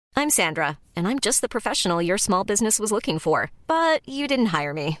I'm Sandra, and I'm just the professional your small business was looking for. But you didn't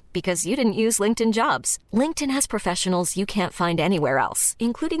hire me because you didn't use LinkedIn Jobs. LinkedIn has professionals you can't find anywhere else,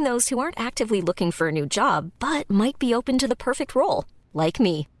 including those who aren't actively looking for a new job, but might be open to the perfect role, like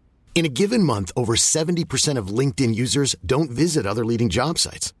me. In a given month, over 70% of LinkedIn users don't visit other leading job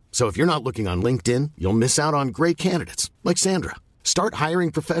sites. So if you're not looking on LinkedIn, you'll miss out on great candidates like Sandra. Start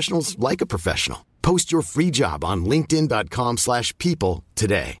hiring professionals like a professional. Post your free job on linkedin.com/people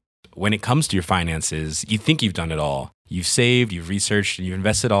today. When it comes to your finances, you think you've done it all. You've saved, you've researched, and you've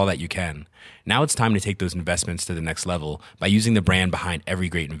invested all that you can. Now it's time to take those investments to the next level by using the brand behind every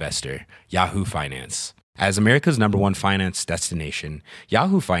great investor, Yahoo Finance. As America's #1 finance destination,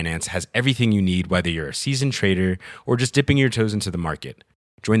 Yahoo Finance has everything you need, whether you're a seasoned trader or just dipping your toes into the market.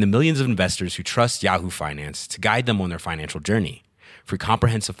 Join the millions of investors who trust Yahoo Finance to guide them on their financial journey. For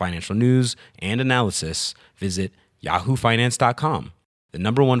comprehensive financial news and analysis, visit yahoofinance.com, the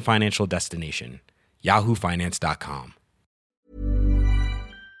 #1 financial destination, yahoofinance.com.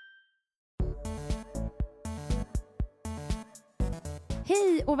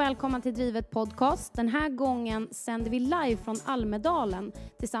 Hej och välkommen till Drivet podcast. Den här gången sänder vi live från Almedalen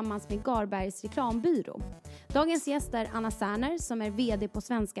tillsammans med Garbergs reklambyrå. Dagens gäst är Anna Särner som är vd på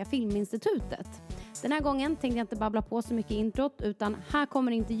Svenska Filminstitutet. Den här gången tänkte jag inte babbla på så mycket i introt, utan här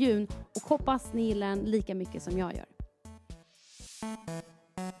kommer intervjun och hoppas ni gillar den lika mycket som jag gör.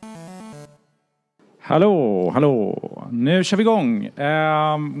 Hallå. Nu kör vi igång.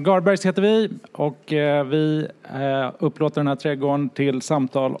 Garbergs heter vi och vi upplåter den här trädgården till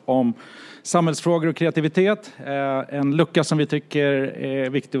samtal om samhällsfrågor och kreativitet. En lucka som vi tycker är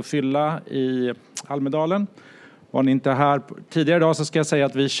viktig att fylla i Almedalen. Var ni inte här tidigare idag så ska jag säga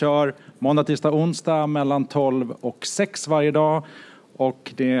att vi kör måndag, tisdag, onsdag mellan 12 och 6 varje dag.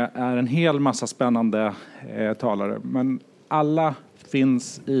 Och det är en hel massa spännande talare. Men alla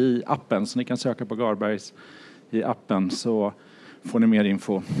finns i appen, så ni kan söka på Garbergs i appen så får ni mer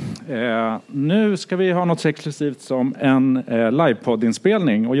info. Nu ska vi ha något så exklusivt som en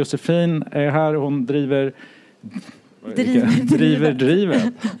livepoddinspelning. Och Josefin är här, hon driver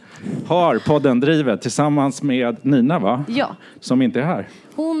har podden Drivet tillsammans med Nina, va? Ja. Som inte är här.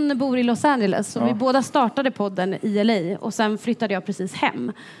 Hon bor i Los Angeles, så vi båda startade podden i LA och sen flyttade jag precis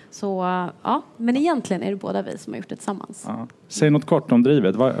hem. Så ja, men egentligen är det båda vi som har gjort det tillsammans. Ja. Säg något kort om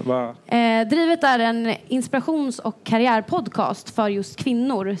Drivet. Drivet är en inspirations- och karriärpodcast för just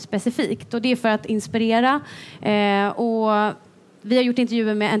kvinnor specifikt. Och det är för att inspirera och vi har gjort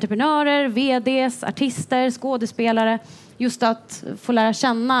intervjuer med entreprenörer, vds, artister, skådespelare. Just att få lära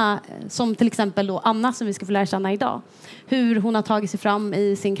känna, som till exempel då Anna som vi ska få lära känna idag. Hur hon har tagit sig fram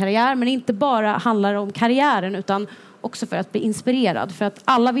i sin karriär. Men inte bara handlar om karriären utan också för att bli inspirerad. För att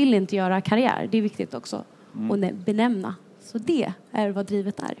alla vill inte göra karriär. Det är viktigt också att benämna. Så det är vad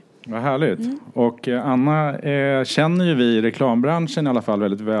Drivet är. Vad härligt. Och Anna känner ju vi i reklambranschen i alla fall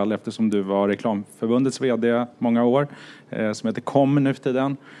väldigt väl eftersom du var Reklamförbundets vd många år som heter KOM nu för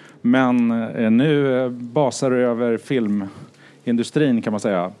tiden. Men nu basar du över filmindustrin kan man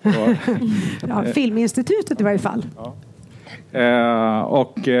säga. Ja, Filminstitutet i varje fall. Ja.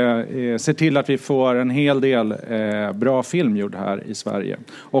 Och ser till att vi får en hel del bra film gjord här i Sverige.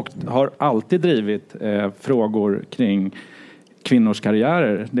 Och har alltid drivit frågor kring kvinnors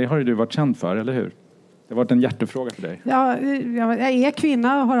karriärer. Det har ju du varit känd för, eller hur? Det har varit en hjärtefråga för dig. Ja, jag är kvinna,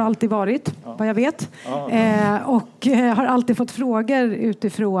 har alltid varit, vad jag vet. Och har alltid fått frågor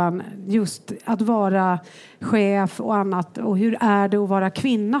utifrån just att vara chef och annat. Och hur är det att vara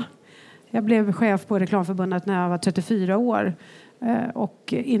kvinna? Jag blev chef på Reklamförbundet när jag var 34 år.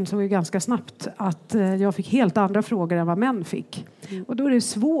 Och insåg ju ganska snabbt att jag fick helt andra frågor än vad män fick. Och då är det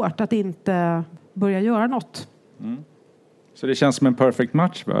svårt att inte börja göra något. Så det känns som en perfect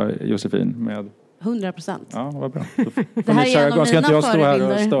match, va, Josefin? Med 100%. Ja, vad bra. Det här är en av mina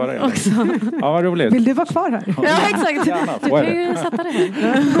förebilder också. Ja, vad roligt. Vill du vara kvar här? Ja, exakt. Du kan ju sätta det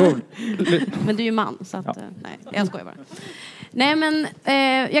här. Cool. Men du är ju man, så att, nej, jag skojar bara. Nej, men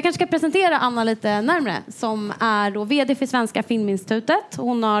jag kanske ska presentera Anna lite närmare, som är då vd för Svenska Filminstitutet.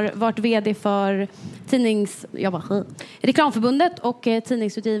 Hon har varit vd för Reklamförbundet och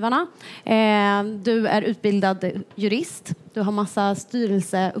Tidningsutgivarna. Du är utbildad jurist. Du har massa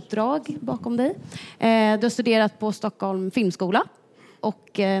styrelseuppdrag bakom dig. Du har studerat på Stockholm Filmskola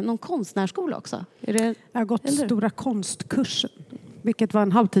och någon konstnärsskola också. Jag har gått stora konstkursen. Vilket var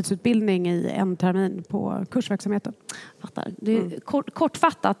en halvtidsutbildning i en termin på kursverksamheten. Fattar. Det är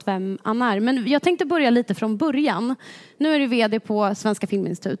kortfattat vem Anna är. Men jag tänkte börja lite från början. Nu är du vd på Svenska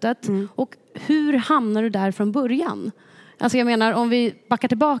Filminstitutet. Och hur hamnar du där från början? Alltså jag menar, om vi backar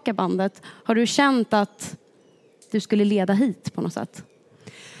tillbaka bandet. Har du känt att du skulle leda hit på något sätt?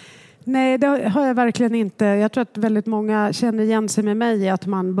 Nej, det har jag verkligen inte. Jag tror att väldigt många känner igen sig med mig i att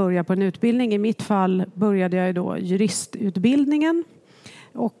man börjar på en utbildning. I mitt fall började jag då juristutbildningen.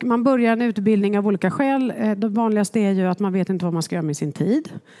 Och man börjar en utbildning av olika skäl. Det vanligaste är ju att man vet inte vad man ska göra med sin tid.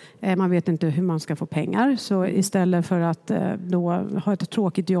 Man vet inte hur man ska få pengar. Så istället för att då ha ett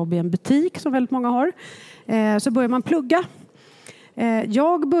tråkigt jobb i en butik som väldigt många har, så börjar man plugga.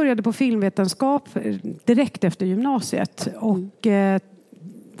 Jag började på filmvetenskap direkt efter gymnasiet. Och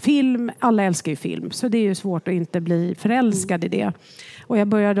film, alla älskar ju film. Så det är ju svårt att inte bli förälskad i det. Och jag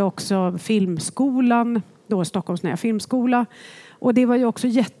började också filmskolan, då Stockholms nya filmskola. Och det var ju också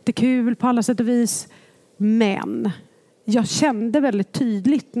jättekul på alla sätt och vis. Men jag kände väldigt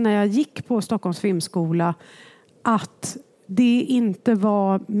tydligt när jag gick på Stockholms filmskola att det inte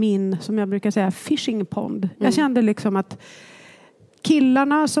var min, som jag brukar säga, fishing pond. Jag kände liksom att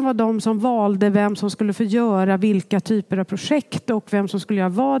killarna som var de som valde vem som skulle få göra vilka typer av projekt och vem som skulle göra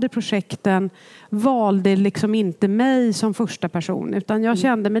vad i projekten valde liksom inte mig som första person. Utan jag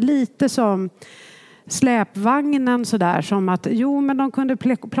kände mig lite som släpvagnen sådär, som att men de kunde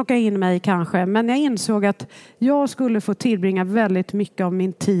plocka in mig kanske, men jag insåg att jag skulle få tillbringa väldigt mycket av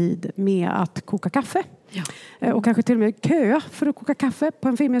min tid med att koka kaffe. Och kanske till och med köa för att koka kaffe på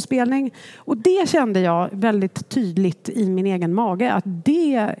en filminspelning. Och det kände jag väldigt tydligt i min egen mage att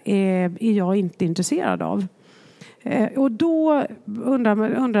det är jag inte intresserad av. Och då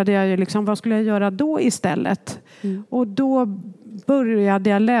undrade jag ju liksom, vad skulle jag göra då istället? Och då började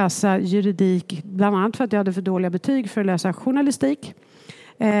jag läsa juridik, bland annat för att jag hade för dåliga betyg för att läsa journalistik.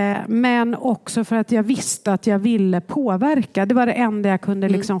 Men också för att jag visste att jag ville påverka. Det var det enda jag kunde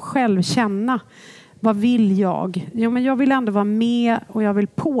liksom själv känna. Vad vill jag? Jo, men jag vill ändå vara med och jag vill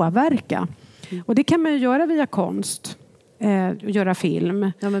påverka. Och det kan man ju göra via konst. Göra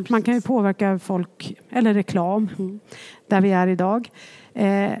film. Ja, man kan ju påverka folk, eller reklam, där vi är idag.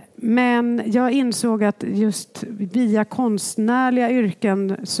 Men jag insåg att just via konstnärliga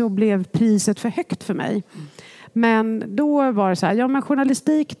yrken så blev priset för högt för mig. Men då var det så här, men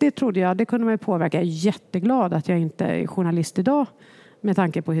journalistik, det trodde jag, det kunde man ju påverka. Jag är jätteglad att jag inte är journalist idag med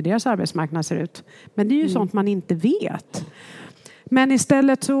tanke på hur deras arbetsmarknad ser ut. Men det är ju sånt man inte vet. Men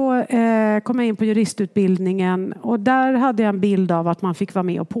istället så kom jag in på juristutbildningen och där hade jag en bild av att man fick vara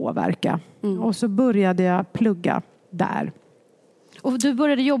med och påverka. Och så började jag plugga där. Och du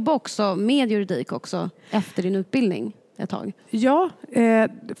började jobba också med juridik också efter din utbildning ett tag? Ja,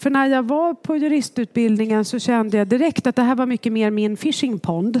 för när jag var på juristutbildningen så kände jag direkt att det här var mycket mer min fishing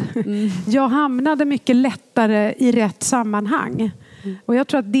pond. Jag hamnade mycket lättare i rätt sammanhang. Och jag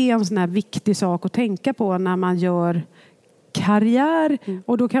tror att det är en sån här viktig sak att tänka på när man gör karriär.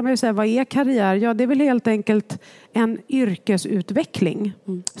 Och då kan man ju säga, vad är karriär? Ja, det är väl helt enkelt en yrkesutveckling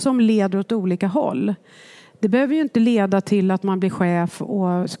som leder åt olika håll. Det behöver ju inte leda till att man blir chef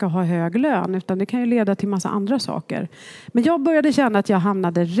och ska ha hög lön, utan det kan ju leda till massa andra saker. Men jag började känna att jag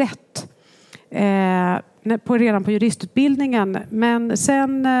hamnade rätt redan på juristutbildningen. Men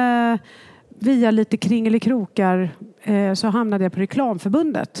sen via lite kringelikrokar så hamnade jag på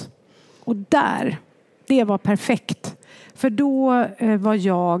Reklamförbundet. Och det var perfekt. För då var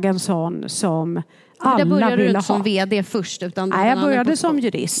jag en sån som alla ville ha. Där började du inte som vd först? Nej, jag började som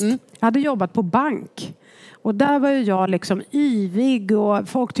jurist. Jag hade jobbat på bank. Och där var ju jag liksom yvig och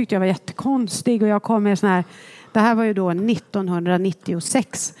folk tyckte jag var jättekonstig. Och jag kom med sån här, det här var ju då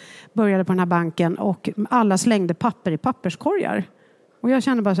 1996, började på den här banken och alla slängde papper i papperskorgar. Och jag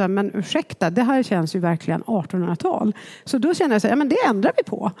kände bara så här, men ursäkta, det här känns ju verkligen 1800-tal. Så då kände jag så här, men det ändrar vi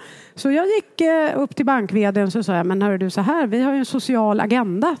på. Så jag gick upp till bankveden och så sa jag, men hör du så här, vi har ju en social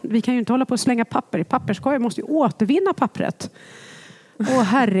agenda. Vi kan ju inte hålla på att slänga papper i papperskorgar, vi måste ju återvinna pappret. Och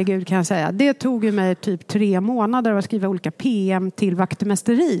herregud kan jag säga, det tog ju mig typ 3 månader att skriva olika PM till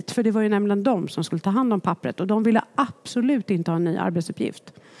vaktmästeriet. För det var ju nämligen de som skulle ta hand om pappret och de ville absolut inte ha en ny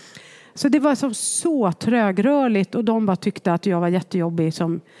arbetsuppgift. Så det var så trögrörligt och de bara tyckte att jag var jättejobbig.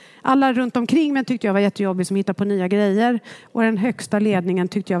 Alla runt omkring mig tyckte jag var jättejobbig som hittade på nya grejer. Och den högsta ledningen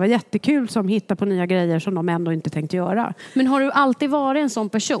tyckte jag var jättekul som hittade på nya grejer som de ändå inte tänkte göra. Men har du alltid varit en sån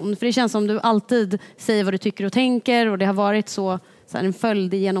person? För det känns som du alltid säger vad du tycker och tänker. Och det har varit så en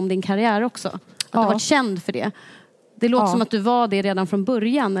följd genom din karriär också. Att du har varit känd för det. Det låter som att du var det redan från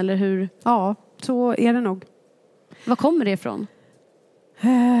början, eller hur? Ja, så är det nog. Var kommer det ifrån?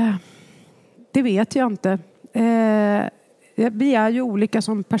 Det vet jag inte. Vi är ju olika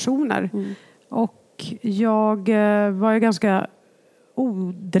som personer. Och jag var ju ganska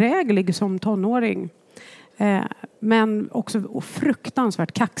odräglig som tonåring. Men också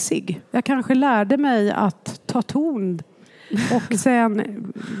fruktansvärt kaxig. Jag kanske lärde mig att ta ton. Och sen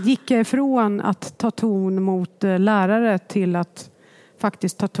gick jag ifrån att ta ton mot lärare till att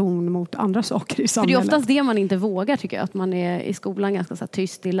faktiskt ta ton mot andra saker i För samhället. det är oftast det man inte vågar, tycker jag. Att man är i skolan ganska så här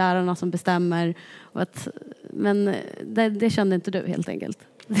tyst. Det är lärarna som bestämmer. Men det kände inte du helt enkelt.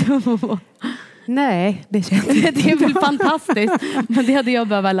 Nej, det kände jag. Det är väl fantastiskt. Men det hade jag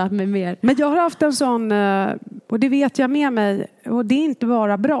behövt lära mig mer. Men jag har haft en sån, och det vet jag med mig, och det är inte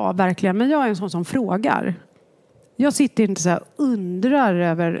bara bra verkligen, men jag är en sån som frågar. Jag sitter inte så här undrar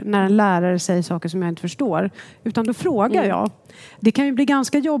över när en lärare säger saker som jag inte förstår, utan då frågar jag. Det kan ju bli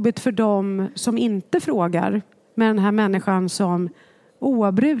ganska jobbigt för dem som inte frågar, med den här människan som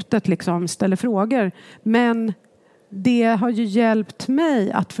oavbrutet liksom ställer frågor. Men det har ju hjälpt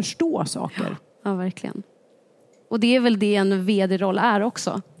mig att förstå saker. Ja, verkligen. Och det är väl det en vd-roll är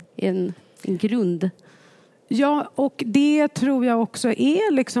också. En grund. Ja, och det tror jag också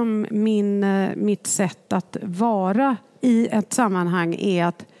är liksom mitt sätt att vara i ett sammanhang, är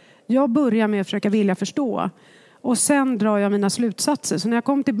att jag börjar med att försöka vilja förstå. Och sen drar jag mina slutsatser. Så när jag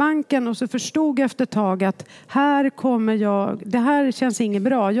kom till banken och så förstod jag efter ett tag att det här känns inget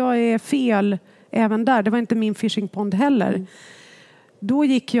bra. Jag är fel även där. Det var inte min fishing pond heller. Då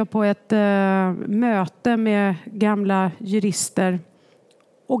gick jag på ett möte med gamla jurister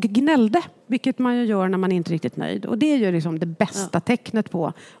och gnällde, vilket man ju gör när man inte är riktigt nöjd. Och det är ju liksom det bästa tecknet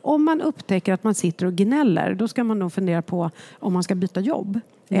på. Om man upptäcker att man sitter och gnäller, då ska man nog fundera på om man ska byta jobb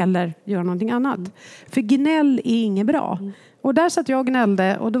eller göra någonting annat. För gnäll är inget bra. Och där satt jag och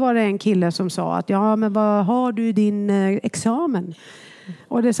gnällde, och då var det en kille som sa att ja, men vad har du i din examen?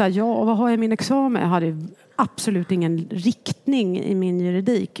 Och det sa ja, och vad har jag i min examen? Jag hade absolut ingen riktning i min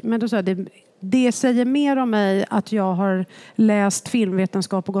juridik. Men då sa jag, det säger mer om mig att jag har läst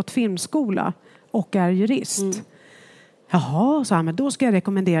filmvetenskap och gått filmskola och är jurist. Jaha, så här, men då ska jag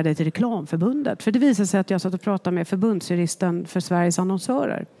rekommendera dig till Reklamförbundet. För det visade sig att jag satt och pratade med förbundsjuristen för Sveriges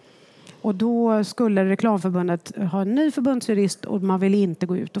annonsörer. Och då skulle Reklamförbundet ha en ny förbundsjurist, och man ville inte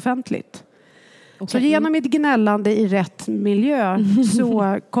gå ut offentligt. Så genom mitt gnällande i rätt miljö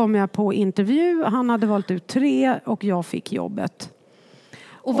så kom jag på intervju. Han hade valt ut 3 och jag fick jobbet.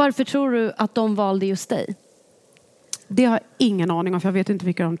 Och varför tror du att de valde just dig? Det har jag ingen aning om, för jag vet inte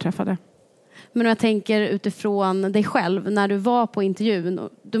vilka de träffade. Men jag tänker utifrån dig själv, när du var på intervjun.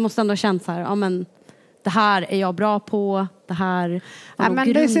 Du måste ändå ha känt så här, ja men det här är jag bra på, det här var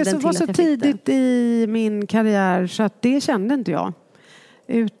men grunden det var så tidigt i min karriär så att det kände inte jag.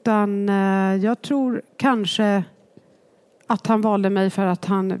 Utan jag tror kanske att han valde mig för att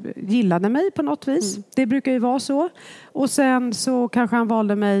han gillade mig på något vis. Det brukar ju vara så. Och sen så kanske han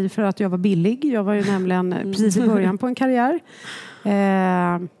valde mig för att jag var billig. Jag var ju nämligen precis i början på en karriär.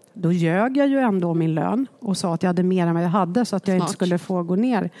 Då ljög jag ju ändå min lön och sa att jag hade mer än vad jag hade, så att jag inte skulle få gå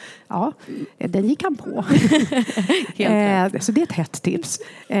ner. Ja, den gick han på. Så det är ett hett tips.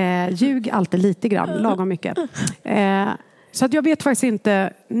 Ljug alltid lite grann, lagom mycket. Så att jag vet faktiskt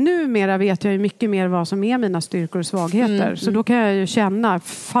inte, numera vet jag ju mycket mer vad som är mina styrkor och svagheter. Så då kan jag ju känna,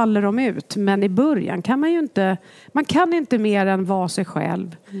 faller de ut? Men i början kan man ju inte, man kan inte mer än vara sig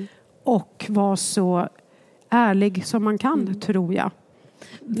själv och vara så ärlig som man kan, tror jag.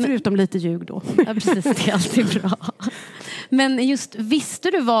 Förutom lite ljug då. Ja, precis, det är alltid bra. Men just,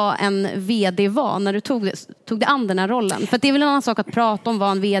 visste du vad en vd var när du tog dig an den här rollen? För det är väl en annan sak att prata om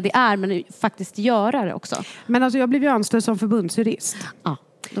vad en vd är, men faktiskt göra det också. Men alltså jag blev ju anställd som förbundsjurist. Ja,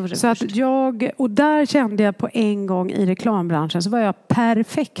 då var det så att och där kände jag på en gång i reklambranschen så var jag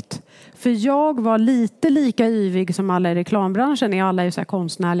perfekt. För jag var lite lika yvig som alla i reklambranschen. Alla är ju så här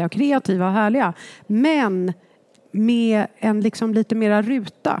konstnärliga och kreativa och härliga. Men med en liksom lite mera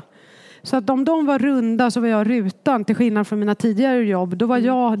ruta. Så att om de var runda så var jag rutan, till skillnad från mina tidigare jobb. Då var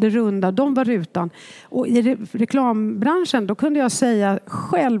jag det runda, de var rutan. Och i reklambranschen då kunde jag säga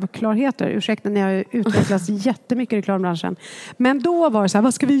självklarheter. Ursäkta, när jag utvecklats jättemycket i reklambranschen. Men då var det så här,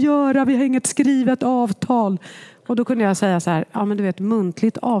 vad ska vi göra? Vi har inget skrivet avtal. Och då kunde jag säga så här, ja men du vet,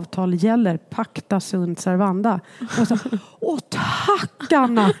 muntligt avtal gäller, pacta sunt servanda. Och så, tack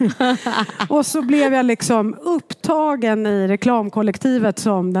Anna! Och så blev jag liksom upptagen i reklamkollektivet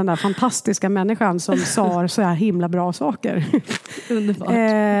som den där fantastiska människan som sa så här himla bra saker.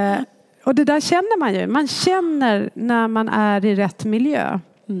 Underbart. Och det där känner man ju. Man känner när man är i rätt miljö.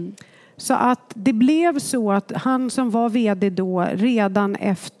 Så att det blev så att han som var vd då, redan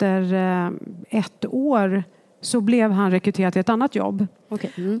efter 1 år så blev han rekryterad till ett annat jobb.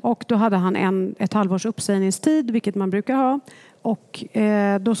 Och då hade han ett halvårs uppsägningstid, vilket man brukar ha. Och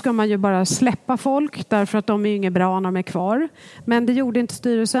då ska man ju bara släppa folk därför att de är ju inget bra när de är kvar. Men det gjorde inte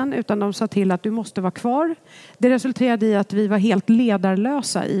styrelsen, utan de sa till att du måste vara kvar. Det resulterade i att vi var helt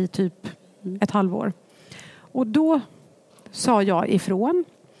ledarlösa i typ ett halvår. Och då sa jag ifrån.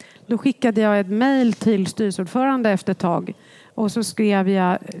 Då skickade jag ett mejl till styrelseordförande efter ett tag Och så skrev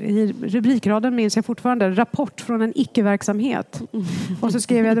jag, i rubrikraden minns jag fortfarande, rapport från en icke-verksamhet. Och så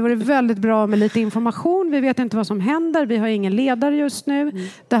skrev jag, det vore väldigt bra med lite information. Vi vet inte vad som händer, vi har ingen ledare just nu.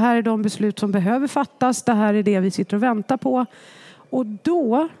 Det här är de beslut som behöver fattas, det här är det vi sitter och väntar på. Och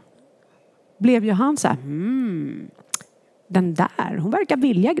då blev ju han så här, den där, hon verkar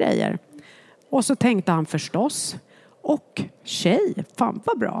vilja grejer. Och så tänkte han förstås, och tjej, fan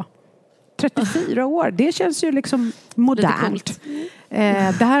vad bra. 34 år, det känns ju liksom modernt.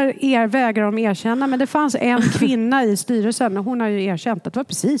 Det här vägrar de erkänna, men det fanns en kvinna i styrelsen och hon har ju erkänt att det var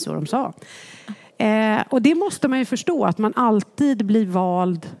precis så de sa. Och det måste man ju förstå, att man alltid blir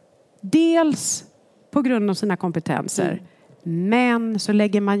vald dels på grund av sina kompetenser, men så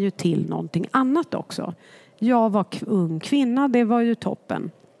lägger man ju till någonting annat också. Jag var ung kvinna, det var ju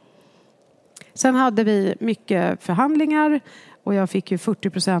toppen. Sen hade vi mycket förhandlingar och jag fick ju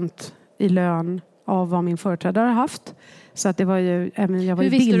 40% i lön av vad min företrädare har haft. Så att det var ju, jag var Hur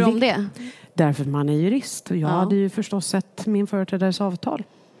visste billig. du om det? Därför man är jurist och jag hade ju förstås sett min företrädares avtal.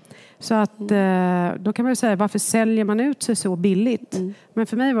 Så att då kan man ju säga, varför säljer man ut sig så billigt? Men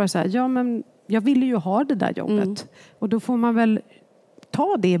för mig var det så här, ja men jag ville ju ha det där jobbet. Och då får man väl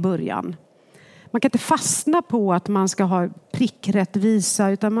ta det i början. Man kan inte fastna på att man ska ha prickrättvisa,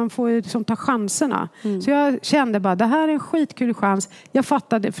 utan man får ju liksom ta chanserna. Så jag kände bara, det här är en skitkul chans. Jag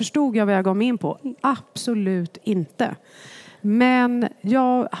förstod jag vad jag gav mig in på? Absolut inte. Men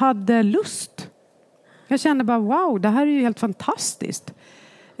jag hade lust. Jag kände bara, wow, det här är ju helt fantastiskt.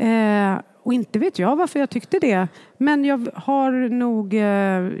 Och inte vet jag varför jag tyckte det. Men jag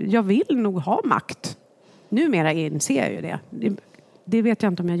vill nog ha makt. Numera inser jag ju det. Det vet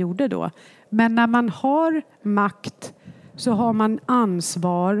jag inte om jag gjorde då. Men när man har makt så har man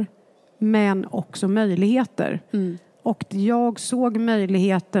ansvar men också möjligheter. Och jag såg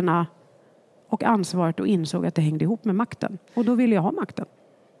möjligheterna och ansvaret och insåg att det hängde ihop med makten. Och då ville jag ha makten.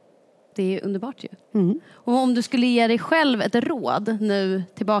 Det är underbart ju. Och om du skulle ge dig själv ett råd nu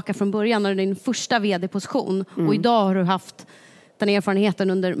tillbaka från början när din första vd-position och idag har du haft den erfarenheten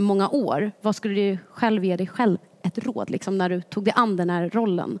under många år. Vad skulle du själv ge dig själv ett råd liksom, när du tog dig an den här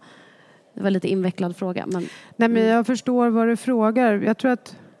rollen? Det var lite invecklad fråga. Men jag förstår vad du frågar. Jag tror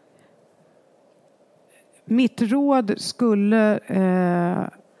att mitt råd skulle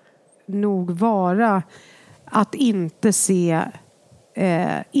nog vara att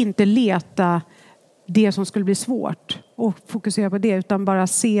inte leta det som skulle bli svårt och fokusera på det, utan bara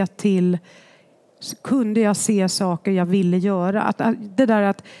se till, kunde jag se saker jag ville göra. Det där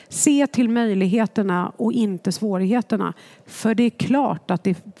att se till möjligheterna och inte svårigheterna. För det är klart att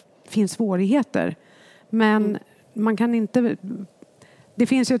det finns svårigheter. Men man kan inte... Det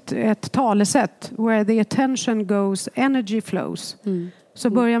finns ju ett talesätt. Where the attention goes, energy flows. Så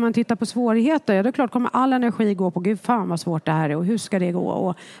börjar man titta på svårigheter. Ja, det är klart kommer all energi gå på gud fan vad svårt det här är. Och hur ska det gå?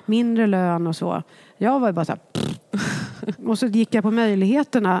 Och mindre lön och så. Jag var bara så här... Och så gick jag på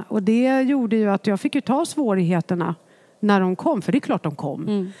möjligheterna. Och det gjorde ju att jag fick ju ta svårigheterna när de kom. För det är klart de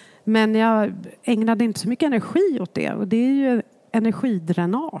kom. Men jag ägnade inte så mycket energi åt det. Och det är ju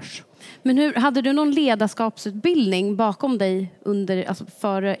energidränage. Men hade du någon ledarskapsutbildning bakom dig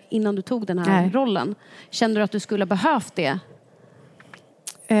innan du tog den här rollen? Kände du att du skulle ha behövt det?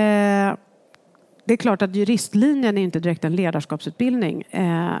 Det är klart att juristlinjen är inte direkt en ledarskapsutbildning.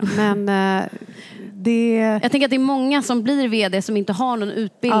 Men jag tänker att det är många som blir vd som inte har någon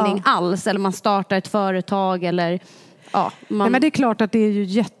utbildning alls. Eller man startar ett företag. Eller, men det är klart att det är ju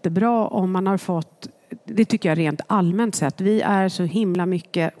jättebra om man har fått... Det tycker jag rent allmänt sett. Vi är så himla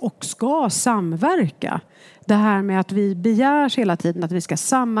mycket och ska samverka. Det här med att vi begärs hela tiden att vi ska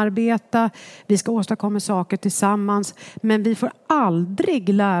samarbeta. Vi ska åstadkomma saker tillsammans. Men vi får aldrig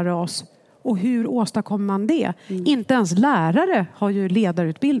lära oss. Och hur åstadkommer man det? Inte ens lärare har ju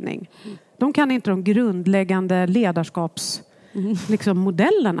ledarutbildning. De kan inte de grundläggande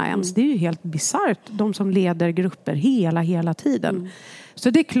ledarskapsmodellerna ens. Det är ju helt bisarrt. De som leder grupper hela tiden. Så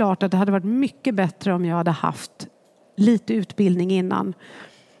det är klart att det hade varit mycket bättre om jag hade haft lite utbildning innan.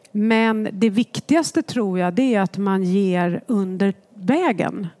 Men det viktigaste tror jag det är att man ger under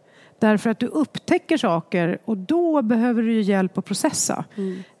vägen. Därför att du upptäcker saker och då behöver du ju hjälp att processa.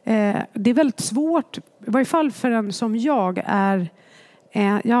 Det är väldigt svårt, i varje fall för en som jag är...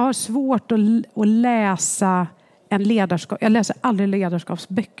 jag har svårt att läsa en ledarskap... Jag läser aldrig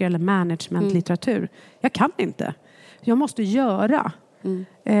ledarskapsböcker eller managementlitteratur. Jag kan inte. Jag måste göra.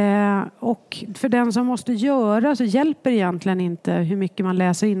 Och för den som måste göra så hjälper egentligen inte hur mycket man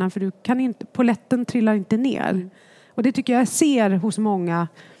läser innan, för du kan inte, poletten trillar inte ner. Och det tycker jag ser hos många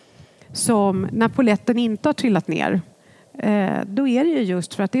som när poletten inte har trillat ner, då är det ju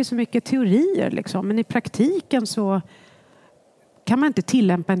just för att det är så mycket teorier liksom. Men i praktiken så kan man inte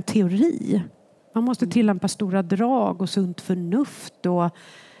tillämpa en teori. Man måste tillämpa stora drag och sunt förnuft och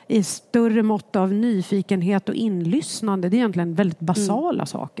i större mått av nyfikenhet och inlyssnande. Det är egentligen väldigt basala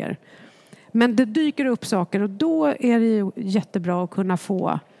saker. Men det dyker upp saker och då är det ju jättebra att kunna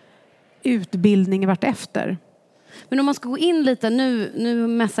få utbildning vart efter. Men om man ska gå in lite, nu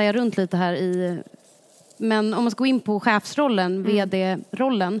mässar jag runt lite här men om man ska gå in på chefsrollen,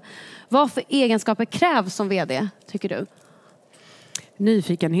 vd-rollen, vad för egenskaper krävs som vd, tycker du?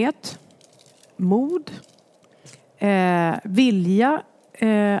 Nyfikenhet, mod, vilja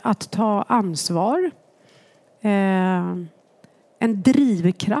att ta ansvar, en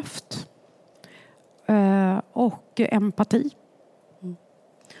drivkraft och empati.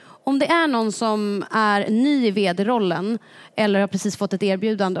 Om det är någon som är ny i vd-rollen eller har precis fått ett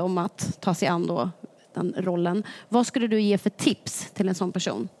erbjudande om att ta sig an då den rollen, vad skulle du ge för tips till en sån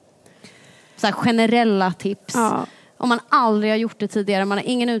person? Så här generella tips. Ja. Om man aldrig har gjort det tidigare, man har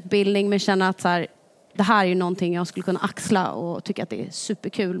ingen utbildning men känner att så här, det här är ju någonting jag skulle kunna axla och tycka att det är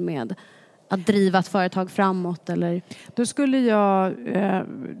superkul med att driva ett företag framåt. Eller? Då skulle jag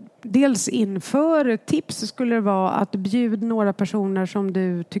dels inför tips skulle det vara att bjuda några personer som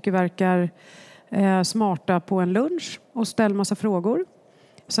du tycker verkar smarta på en lunch och ställa massa frågor.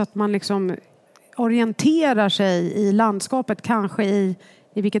 Så att man liksom orienterar sig i landskapet, kanske i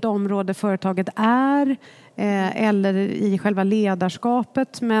vilket område företaget är eller i själva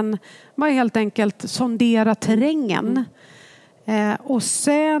ledarskapet. Men man helt enkelt sondera terrängen. Och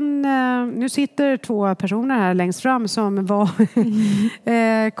sen, nu sitter 2 personer här längst fram som var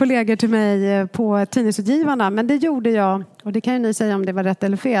kollegor till mig på Tidningsutgivarna. Men det gjorde jag, och det kan ju ni säga om det var rätt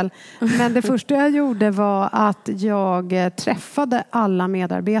eller fel. Men det första jag gjorde var att jag träffade alla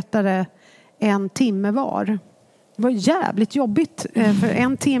medarbetare 1 timme var. Det var jävligt jobbigt,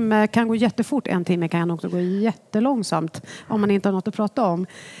 för 1 timme kan gå jättefort, 1 timme kan också gå jättelångsamt om man inte har något att prata om.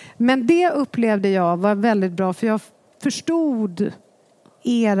 Men det upplevde jag var väldigt bra, för jag förstod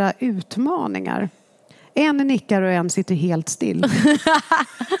era utmaningar. En nickar och en sitter helt still.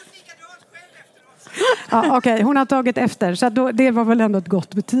 Ja, okej, hon har tagit efter, så då, det var väl ändå ett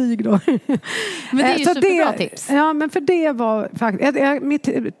gott betyg då. Men det är ju superbra tips. Ja, men för det var faktiskt,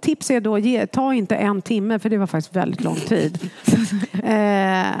 mitt tips är då, ta inte 1 timme, för det var faktiskt väldigt lång tid.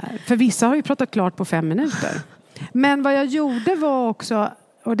 För vissa har ju pratat klart på 5 minuter. Men vad jag gjorde var också,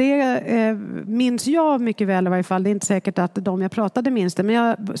 och det minns jag mycket väl i varje fall. Det är inte säkert att de jag pratade minns det. Men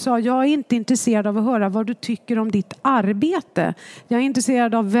jag sa, jag är inte intresserad av att höra vad du tycker om ditt arbete. Jag är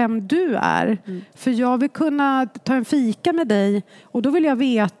intresserad av vem du är. För jag vill kunna ta en fika med dig. Och då vill jag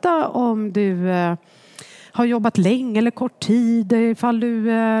veta om du har jobbat länge eller kort tid. Ifall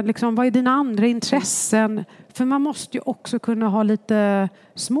du, liksom, vad är dina andra intressen? För man måste ju också kunna ha lite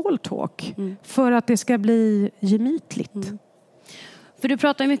small talk. För att det ska bli gemytligt. För du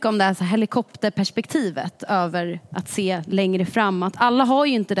pratar ju mycket om det här helikopterperspektivet över att se längre fram. Att alla har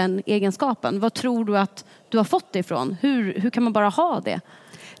ju inte den egenskapen. Vad tror du att du har fått det ifrån? Hur kan man bara ha det?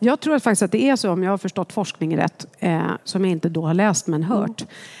 Jag tror faktiskt att det är så, om jag har förstått forskning rätt, som jag inte då har läst men hört.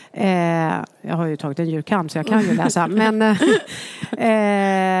 Jag har ju tagit en djurkamp så jag kan ju läsa. Men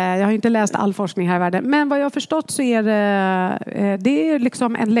jag har inte läst all forskning här i världen. Men vad jag har förstått så är det är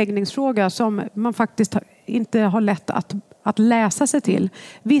liksom en läggningsfråga som man faktiskt inte har lätt att läsa sig till.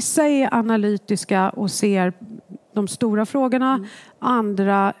 Vissa är analytiska och ser de stora frågorna.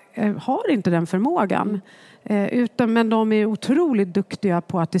 Andra har inte den förmågan. Men de är otroligt duktiga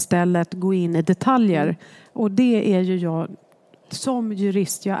på att istället gå in i detaljer. Och det är ju jag, som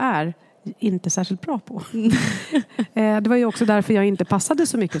jurist jag är, inte särskilt bra på. Det var ju också därför jag inte passade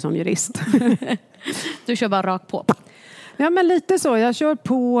så mycket som jurist. Du kör bara rakt på. Ja, men lite så. Jag kör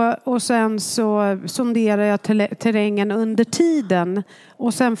på och sen så sonderar jag terrängen under tiden.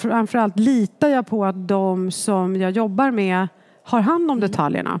 Och sen framförallt litar jag på att de som jag jobbar med har hand om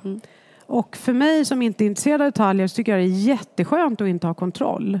detaljerna. Och för mig som inte är intresserad av detaljer så tycker jag det är jätteskönt att inte ha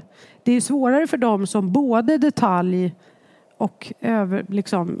kontroll. Det är svårare för dem som både detalj och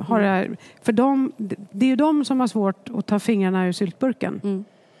liksom har det. För det är ju de som har svårt att ta fingrarna ur syltburken.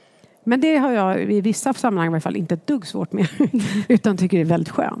 Men det har jag i vissa sammanhang i alla fall inte ett dugg svårt med. Utan tycker det är väldigt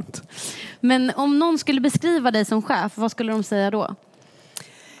skönt. Men om någon skulle beskriva dig som chef, vad skulle de säga då?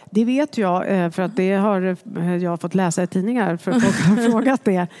 Det vet jag, för att det har jag fått läsa i tidningar för folk har frågat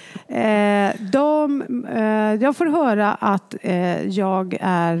det. Jag får höra att jag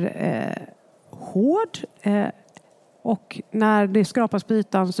är hård. Och när det skrapas på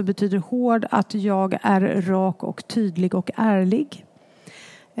ytan så betyder hård att jag är rak och tydlig och ärlig.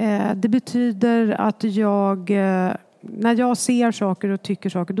 Det betyder att när jag ser saker och tycker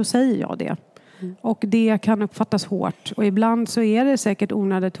saker, då säger jag det. Och det kan uppfattas hårt. Och ibland så är det säkert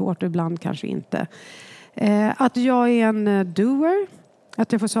onödigt hårt och ibland kanske inte. Att jag är en doer.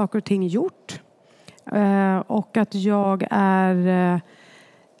 Att jag får saker och ting gjort. Och att jag är...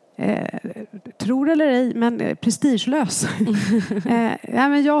 tror eller ej, men prestigelös.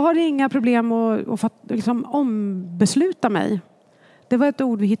 Men jag har inga problem att liksom ombesluta mig. Det var ett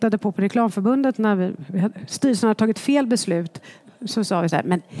ord vi hittade på Reklamförbundet när styrelsen hade tagit fel beslut. Så sa vi så här,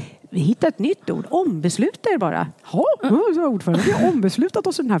 men vi hittade ett nytt ord. Ombesluta er bara. Ja, så ordförande. Vi har ombeslutat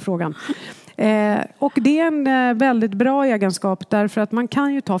oss i den här frågan. Och det är en väldigt bra egenskap därför att man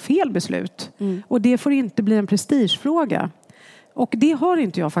kan ju ta fel beslut. Och det får inte bli en prestigefråga. Och det har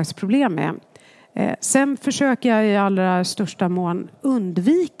inte jag faktiskt problem med. Sen försöker jag i allra största mån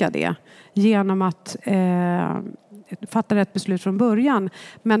undvika det genom att fatta rätt beslut från början.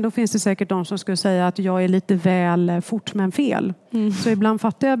 Men då finns det säkert de som skulle säga att jag är lite väl fort men fel. Så ibland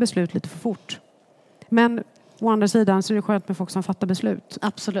fattar jag beslut lite för fort. Men å andra sidan så är det skönt med folk som fattar beslut.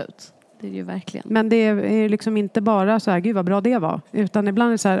 Absolut, det är ju verkligen. Men det är liksom inte bara så här, gud vad bra det var. Utan ibland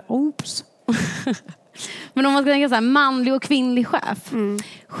är det så här, oops. Men om man ska tänka så här, manlig och kvinnlig chef.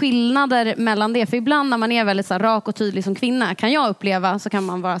 Skillnader mellan det. För ibland när man är väldigt så här, rak och tydlig som kvinna kan jag uppleva så kan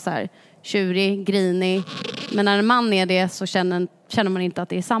man vara så här tjurig, grinig. Men när en man är det så känner man inte att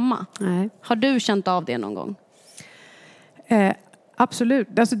det är samma. Nej. Har du känt av det någon gång?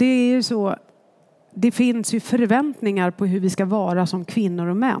 Absolut. Alltså det är ju så. Det finns ju förväntningar på hur vi ska vara som kvinnor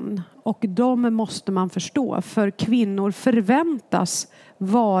och män. Och de måste man förstå. För kvinnor förväntas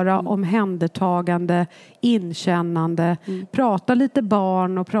vara omhändertagande, inkännande, prata lite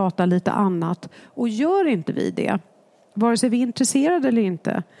barn och prata lite annat. Och gör inte vi det, vare sig vi är intresserade eller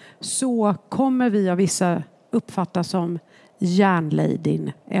inte, så kommer vi av vissa uppfattas som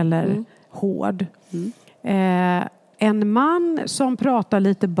järnladyn eller hård. En man som pratar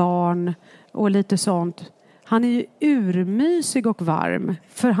lite barn och lite sånt, han är ju urmysig och varm,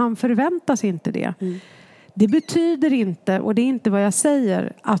 för han förväntas inte det. Det betyder inte, och det är inte vad jag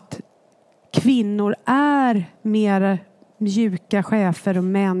säger, att kvinnor är mer mjuka chefer och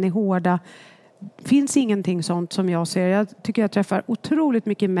män är hårda. Det finns ingenting sånt som jag ser. Jag tycker jag träffar otroligt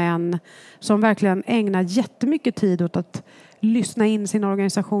mycket män som verkligen ägnar jättemycket tid åt att lyssna in sin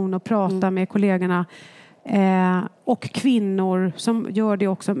organisation och prata med kollegorna. Och kvinnor som gör det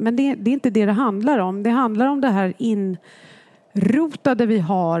också. Men det är inte det handlar om. Det handlar om det här inrotade vi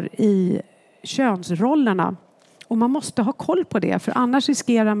har i könsrollerna. Och man måste ha koll på det. För annars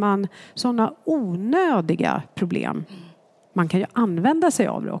riskerar man sådana onödiga problem. Man kan ju använda sig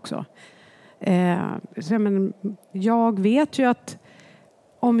av det också. Jag vet ju att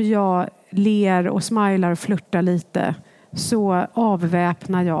om jag ler och smilar och flirtar lite så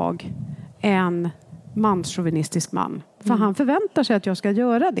avväpnar jag en manschauvinistisk man. För han förväntar sig att jag ska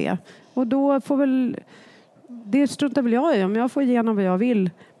göra det. Och då får väl... Det struntar väl jag i. Om jag får igenom vad jag vill.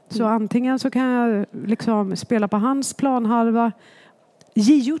 Så antingen så kan jag liksom spela på hans planhalva.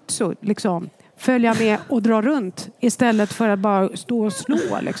 Jujutsu liksom. Följa med och dra runt. Istället för att bara stå och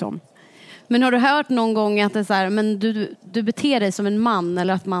slå liksom. Men har du hört någon gång att det är så här, men du beter dig som en man?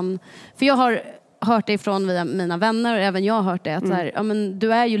 Eller att man... För jag har hört det ifrån mina vänner och även jag har hört det att så här, ja, men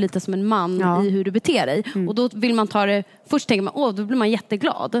du är ju lite som en man i hur du beter dig. Och då vill man ta det, först tänker man, då blir man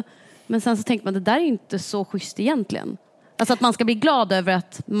jätteglad. Men sen så tänker man, det där är inte så schysst egentligen. Alltså att man ska bli glad över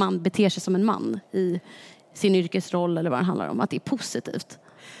att man beter sig som en man i sin yrkesroll eller vad det handlar om. Att det är positivt.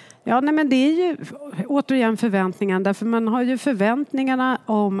 Ja, nej, men det är ju återigen förväntningen. Därför man har ju förväntningarna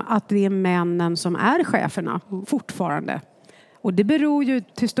om att det är männen som är cheferna fortfarande. Och det beror ju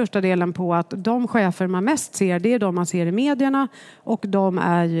till största delen på att de chefer man mest ser, det är de man ser i medierna. Och de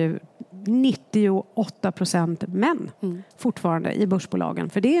är ju 98% män fortfarande i börsbolagen.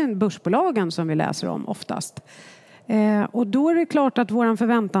 För det är börsbolagen som vi läser om oftast. Och då är det klart att vår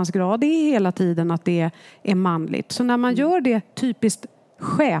förväntansgrad är hela tiden att det är manligt. Så när man gör det typiskt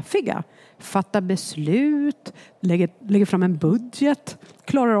chefiga, fattar beslut, lägger fram en budget,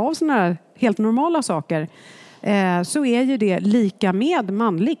 klarar av såna här helt normala saker, så är ju det lika med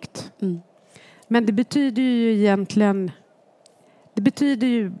manligt. Men det betyder ju egentligen,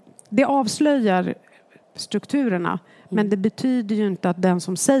 det avslöjar strukturerna, men det betyder ju inte att den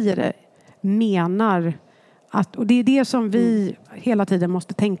som säger det menar att, och det är det som vi hela tiden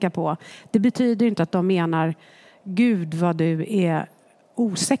måste tänka på. Det betyder inte att de menar, gud vad du är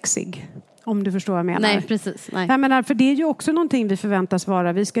osexig. Om du förstår vad jag menar. Nej, precis. Nej. Jag menar, för det är ju också någonting vi förväntas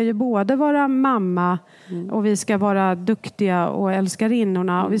vara. Vi ska ju både vara mamma och vi ska vara duktiga och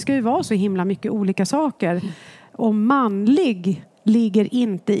älskarinnorna. Och vi ska ju vara så himla mycket olika saker. Och manlig ligger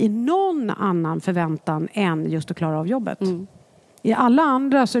inte i någon annan förväntan än just att klara av jobbet. I alla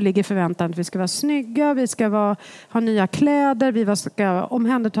andra så ligger förväntan att vi ska vara snygga, vi ska ha nya kläder, vi ska ha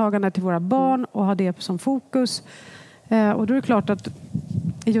omhändertagande till våra barn och ha det som fokus. Och då är det klart att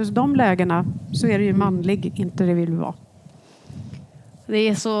i just de lägena så är det ju manlig, inte det vill vara. Det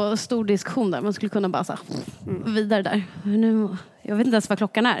är så stor diskussion där. Man skulle kunna bara vidare där. Nu, jag vet inte ens vad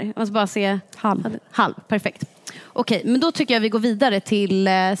klockan är. Man måste bara se halv. Perfekt. Okej, men då tycker jag vi går vidare till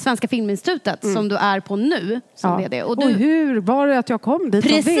Svenska Filminstitutet som du är på nu. Som VD. Och hur var det att jag kom dit?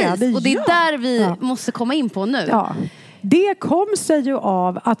 Precis, och det är där vi måste komma in på nu. Ja. Det kom sig ju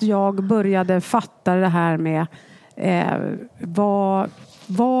av att jag började fatta det här med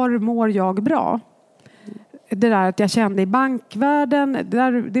var mår jag bra? Det där att jag kände i bankvärlden,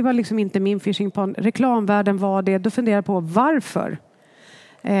 det var liksom inte min fishing pond. Reklamvärlden var det. Då funderade jag på varför.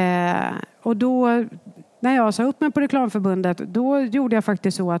 Och då, när jag sa upp mig på Reklamförbundet, då gjorde jag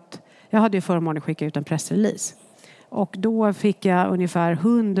faktiskt så att jag hade ju förmånen att skicka ut en pressrelease. Och då fick jag ungefär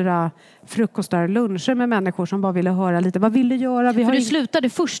 100 frukostar och luncher med människor som bara ville höra lite. Vad vill du göra? För du slutade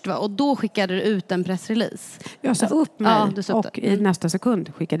först, va? Och då skickade du ut en pressrelease. Jag sa upp mig och i nästa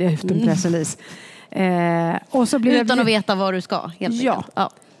sekund skickade jag ut en pressrelease. Och så blev utan att veta vad du ska, helt enkelt. Ja.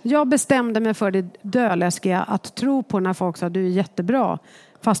 Jag bestämde mig för det döläskiga att tro på när folk sa du är jättebra.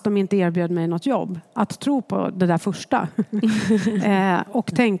 Fast de inte erbjöd mig något jobb. Att tro på det där första.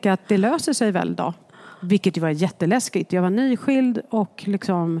 Och tänka att det löser sig väl då. Vilket ju var jätteläskigt. Jag var nyskild och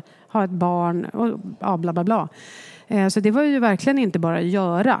liksom har ett barn och bla bla bla. Så det var ju verkligen inte bara att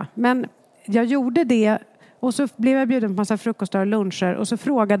göra. Men jag gjorde det och så blev jag bjuden på massa frukostar och luncher. Och så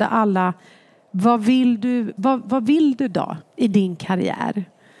frågade alla, vad vill du då i din karriär?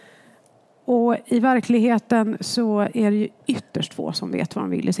 Och i verkligheten så är det ju ytterst få som vet vad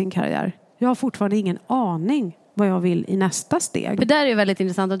de vill i sin karriär. Jag har fortfarande ingen aning vad jag vill i nästa steg. För där är det väldigt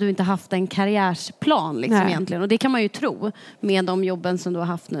intressant att du inte haft en karriärsplan liksom egentligen. Och det kan man ju tro med de jobben som du har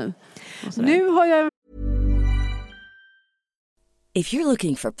haft nu. Nu har jag... If you're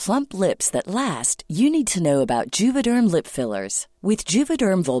looking for plump lips that last, you need to know about Juvederm lip fillers. With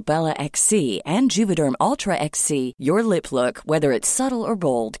Juvederm Volbella XC and Juvederm Ultra XC, your lip look, whether it's subtle or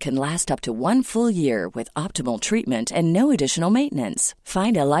bold, can last up to 1 full year with optimal treatment and no additional maintenance.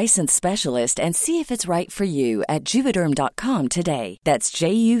 Find a licensed specialist and see if it's right for you at Juvederm.com today. That's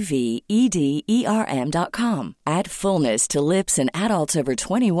JUVEDERM.com. Add fullness to lips in adults over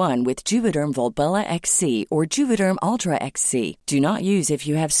 21 with Juvederm Volbella XC or Juvederm Ultra XC. Do not use if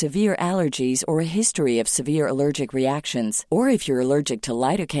you have severe allergies or a history of severe allergic reactions, or if you're allergic to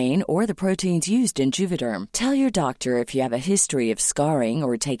lidocaine or the proteins used in Juvederm. Tell your doctor if you have a history of scarring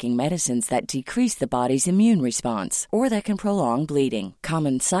or taking medicines that decrease the body's immune response or that can prolong bleeding.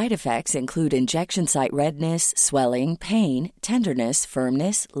 Common side effects include injection site redness, swelling, pain, tenderness,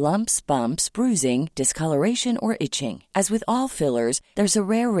 firmness, lumps, bumps, bruising, discoloration, or itching. As with all fillers, there's a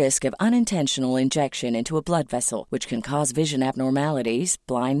rare risk of unintentional injection into a blood vessel, which can cause vision abnormalities,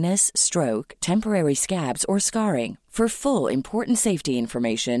 blindness, stroke, temporary scabs, or scarring. For full, important safety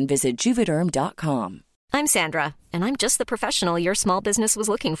information, visit Juvederm.com. I'm Sandra, and I'm just the professional your small business was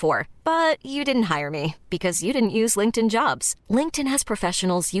looking for. But you didn't hire me because you didn't use LinkedIn Jobs. LinkedIn has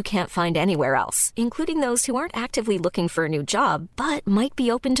professionals you can't find anywhere else, including those who aren't actively looking for a new job, but might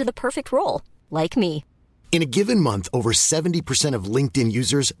be open to the perfect role, like me. In a given month, over 70% of LinkedIn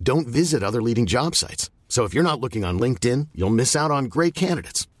users don't visit other leading job sites. So if you're not looking on LinkedIn, you'll miss out on great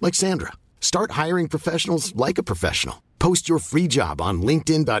candidates like Sandra. Start hiring professionals like a professional. Post your free job on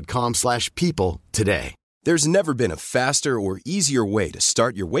linkedin.com/people today. There's never been a faster or easier way to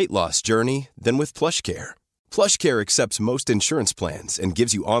start your weight loss journey than with PlushCare. PlushCare accepts most insurance plans and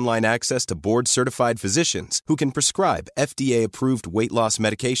gives you online access to board-certified physicians who can prescribe FDA-approved weight loss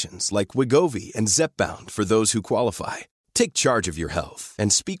medications like Wegovy and Zepbound for those who qualify. Take charge of your health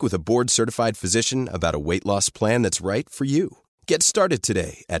and speak with a board-certified physician about a weight loss plan that's right for you. Get started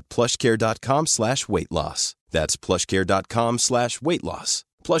today at plushcare.com/weightloss. That's plushcare.com/weightloss.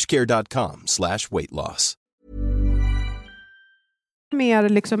 plushcare.com/weightloss. Mer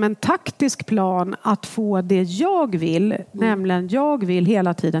liksom en taktisk plan att få det jag vill, nämligen jag vill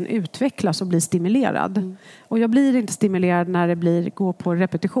hela tiden utvecklas och bli stimulerad. Och jag blir inte stimulerad när det gå på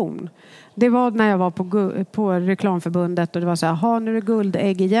repetition. Det var när jag var på Reklamförbundet och det var så här, nu är det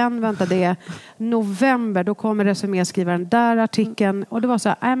guldägg igen, vänta det november, då kommer resuméskrivaren där artikeln och det var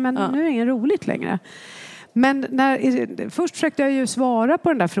så här, men nu är det ingen roligt längre. Men först försökte jag ju svara på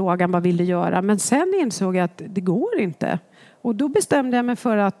den där frågan, vad vill du göra? Men sen insåg jag att det går inte. Och då bestämde jag mig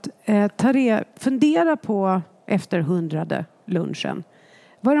för att fundera på efter 100:e lunchen.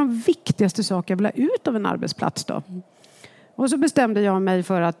 Vad är de viktigaste saker jag vill ha ut av en arbetsplats då? Och så bestämde jag mig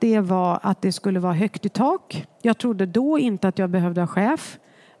för att det skulle vara högt i tak. Jag trodde då inte att jag behövde ha chef.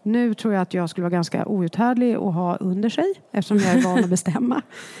 Nu tror jag att jag skulle vara ganska outhärdlig att ha under sig, eftersom jag är van att bestämma.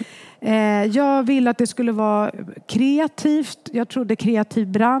 Jag ville att det skulle vara kreativt. Jag trodde kreativ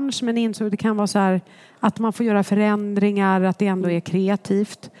bransch, men insåg att det kan vara så här att man får göra förändringar, att det ändå är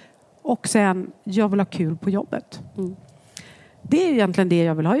kreativt. Och sen, jag vill ha kul på jobbet. Mm. Det är egentligen det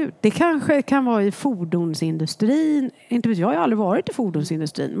jag vill ha ut. Det kanske kan vara i fordonsindustrin. Inte vet jag har aldrig varit i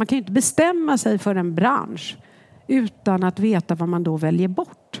fordonsindustrin. Man kan ju inte bestämma sig för en bransch utan att veta vad man då väljer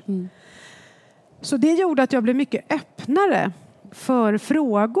bort. Mm. Så det gjorde att jag blev mycket öppnare för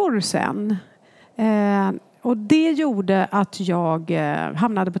frågor sen. Och det gjorde att jag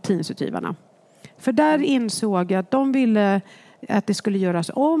hamnade på Tidningsutgivarna. För där insåg jag att de ville att det skulle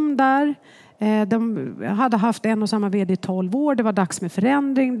göras om där. De hade haft en och samma vd i 12 år. Det var dags med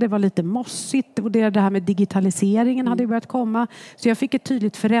förändring. Det var lite mossigt. Och det här med digitaliseringen hade börjat komma. Så jag fick ett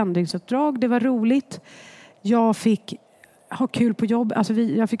tydligt förändringsuppdrag. Det var roligt. Jag fick ha kul på jobb. Alltså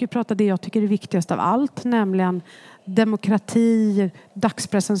jag fick ju prata det jag tycker är viktigast av allt. Nämligen demokrati,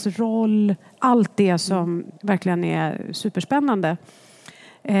 dagspressens roll. Allt det som verkligen är superspännande.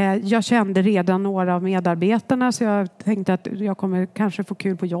 Jag kände redan några av medarbetarna, så jag tänkte att jag kommer kanske få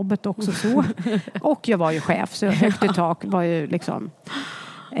kul på jobbet också så. Och jag var ju chef, så högt i tak var ju liksom.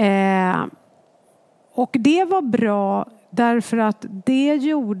 Och det var bra därför att det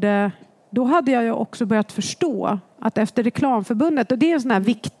gjorde, då hade jag ju också börjat förstå att efter Reklamförbundet, och det är en sån här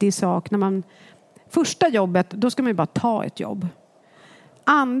viktig sak när man, första jobbet, då ska man ju bara ta ett jobb.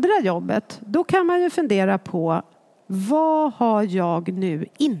 Andra jobbet, då kan man ju fundera på vad har jag nu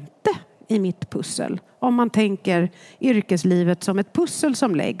inte i mitt pussel? Om man tänker yrkeslivet som ett pussel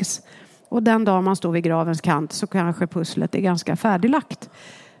som läggs. Och den dag man står vid gravens kant så kanske pusslet är ganska färdiglagt.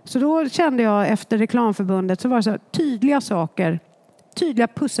 Så då kände jag efter Reklamförbundet så var det så tydliga saker, tydliga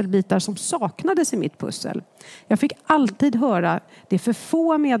pusselbitar som saknades i mitt pussel. Jag fick alltid höra det är för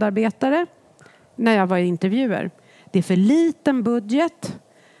få medarbetare när jag var i intervjuer. Det är för liten budget.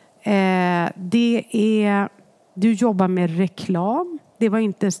 Du jobbar med reklam. Det var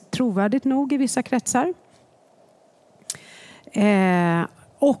inte trovärdigt nog i vissa kretsar.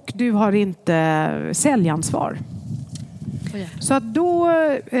 Och du har inte säljansvar. Så att då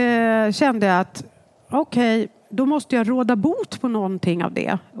kände jag att okej, då måste jag råda bot på någonting av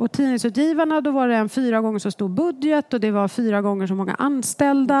det. Och Tidningsutgivarna, då var det en 4 gånger så stor budget och det var 4 gånger så många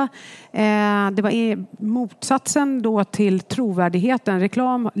anställda. Det var motsatsen då till trovärdigheten.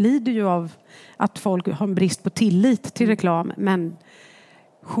 Reklam lider ju av att folk har en brist på tillit till reklam. Men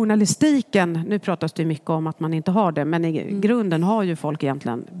journalistiken, nu pratas det mycket om att man inte har det. Men i grunden har ju folk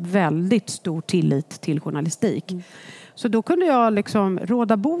egentligen väldigt stor tillit till journalistik. Så då kunde jag liksom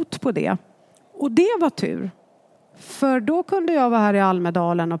råda bot på det. Och det var tur. För då kunde jag vara här i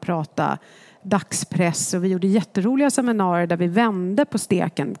Almedalen och prata dagspress. Och vi gjorde jätteroliga seminarier där vi vände på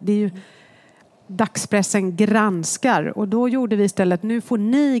steken. Det är ju dagspressen granskar. Och då gjorde vi istället, nu får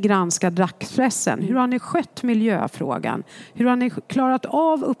ni granska dagspressen. Hur har ni skött miljöfrågan? Hur har ni klarat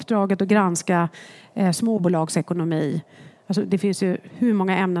av uppdraget att granska småbolagsekonomi? Alltså det finns ju hur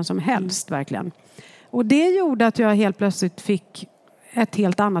många ämnen som helst verkligen. Och det gjorde att jag helt plötsligt fick ett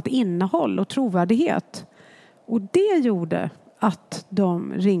helt annat innehåll och trovärdighet. Och det gjorde att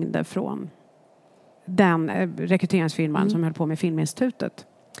de ringde från den rekryteringsfirman som höll på med Filminstitutet.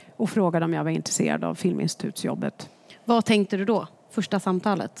 Och frågade om jag var intresserad av Filminstitutsjobbet. Vad tänkte du då? Första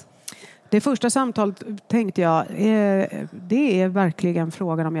samtalet? Det första samtalet tänkte jag, det är verkligen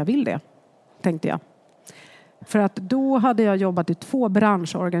frågan om jag vill det. Tänkte jag. För att då hade jag jobbat i 2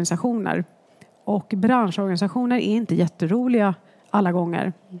 branschorganisationer. Och branschorganisationer är inte jätteroliga alla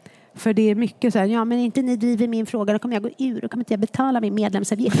gånger. För det är mycket så här, ja men inte ni driver min fråga, då kommer jag gå ur, då kommer inte jag betala min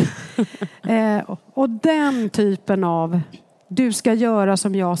medlemsavgift. Och den typen av, du ska göra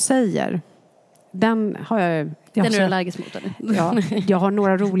som jag säger, den har jag den är du allergisk mot, eller? Ja, jag har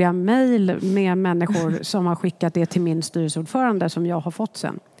några roliga mejl med människor som har skickat det till min styrelseordförande som jag har fått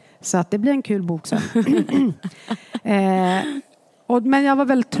sen. Så att det blir en kul bok sen. Men jag var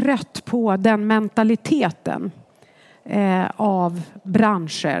väldigt trött på den mentaliteten av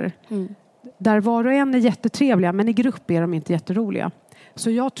branscher. Där var och en är jättetrevliga, men i grupp är de inte jätteroliga.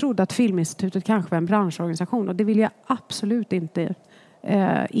 Så jag trodde att Filminstitutet kanske var en branschorganisation, och det vill jag absolut inte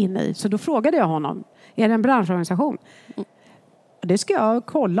in i. Så då frågade jag honom, är det en branschorganisation? Det ska jag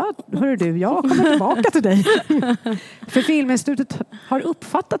kolla, hörru du, jag kommer tillbaka till dig. För Filminstitutet har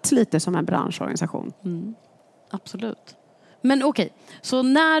uppfattats lite som en branschorganisation. Absolut. Men okej, så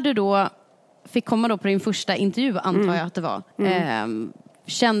när du då fick komma då på din första intervju, antar jag att det var.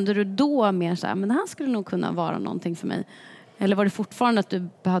 Kände du då mer så här, men det här skulle nog kunna vara någonting för mig? Eller var det fortfarande att du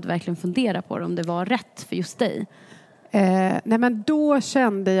behövde verkligen fundera på det, om det var rätt för just dig? Nej, men då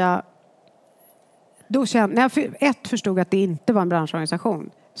kände jag... när jag förstod att det inte var en branschorganisation,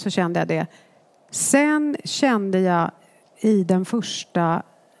 så kände jag det. Sen kände jag i den första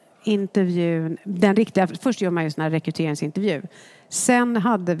intervjun, först gör man ju en sån här rekryteringsintervju. Sen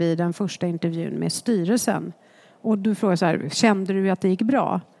hade vi den första intervjun med styrelsen. Och du frågade så här, kände du att det gick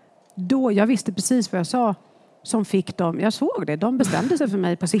bra? Jag visste precis vad jag sa som fick dem. Jag såg det, de bestämde sig för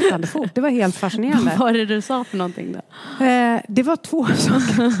mig på sittande fot. Det var helt fascinerande. Vad var det du sa för någonting då? Det var 2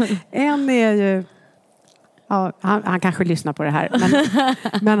 saker. En är ju... Ja, han kanske lyssnar på det här.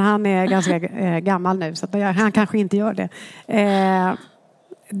 Men han är ganska gammal nu, så att han kanske inte gör det.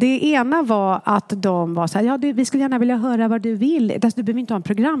 Det ena var att de var så här, vi skulle gärna vilja höra vad du vill. Du behöver inte ha en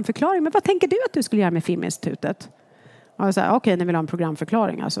programförklaring. Men vad tänker du att du skulle göra med Filminstitutet? Och jag sa, okej, ni vill ha en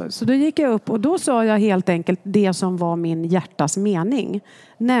programförklaring. Alltså. Så då gick jag upp och då sa jag helt enkelt det som var min hjärtas mening.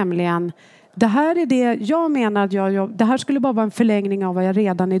 Nämligen, det här är det jag menar att det här skulle bara vara en förlängning av vad jag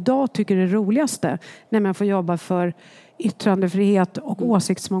redan idag tycker är det roligaste. När man får jobba för yttrandefrihet och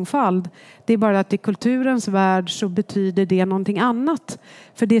åsiktsmångfald. Det är bara att i kulturens värld så betyder det någonting annat.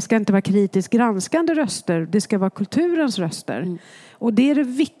 För det ska inte vara kritiskt granskande röster. Det ska vara kulturens röster. Och det är det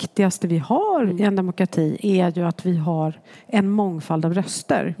viktigaste vi har i en demokrati, är ju att vi har en mångfald av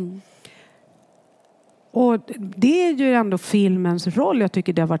röster. Och det är ju ändå filmens roll. Jag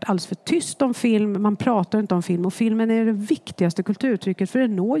tycker det har varit alldeles för tyst om film. Man pratar inte om film. Och filmen är det viktigaste kulturtrycket, för det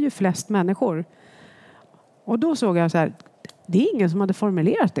når ju flest människor. Och då såg jag så här, det är ingen som hade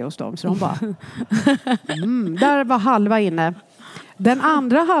formulerat det hos dem. Så de bara, där var halva inne. Den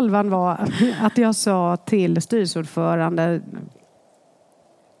andra halvan var att jag sa till styrelseordförande,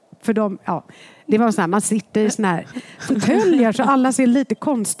 för de, det var så här, man sitter i såna här fåtöljer så alla ser lite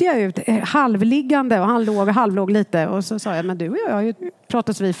konstiga ut, halvliggande, och han låg och halvlåg lite, och så sa jag, men du och jag har ju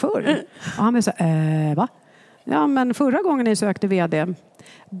pratats vid förr. Och han blev så va? Ja, men förra gången ni sökte vd,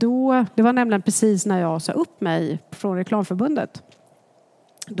 det var nämligen precis när jag sa upp mig från Reklamförbundet.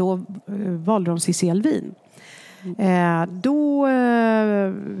 Då valde de Cissi Elvin. Då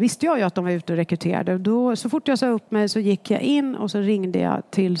visste jag ju att de var ute och rekryterade. Så fort jag sa upp mig så gick jag in och så ringde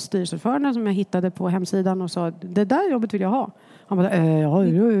jag till styrelseordföranden som jag hittade på hemsidan och sa, det där jobbet vill jag ha. Han bara,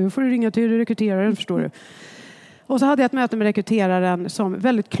 då får du ringa till rekryteraren, förstår du. Och så hade jag ett möte med rekryteraren som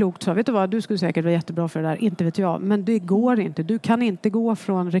väldigt klokt sa, vet du vad, du skulle säkert vara jättebra för det där, inte vet jag. Men det går inte, du kan inte gå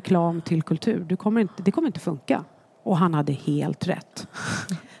från reklam till kultur. Det kommer inte funka. Och han hade helt rätt.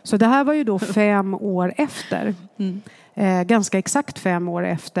 Så det här var ju då 5 år efter. Ganska exakt 5 år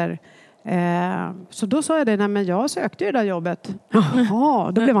efter. Så då sa jag det, nej men jag sökte ju det där jobbet.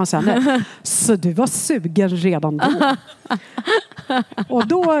 Jaha, då blev han sen. Så du var sugen redan då. Och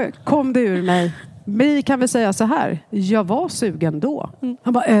då kom det ur mig. Vi kan väl säga så här, jag var sugen då.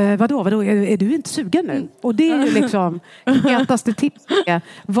 Han bara, vadå? Är du inte sugen nu? Och det är ju liksom hetaste tipset.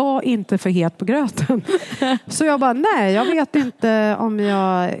 Var inte för het på gröten. Så jag bara, nej, jag vet inte om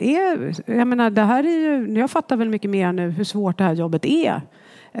jag är... Jag menar, det här är ju... Jag fattar väl mycket mer nu hur svårt det här jobbet är.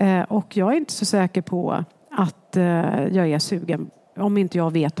 Och jag är inte så säker på att jag är sugen. Om inte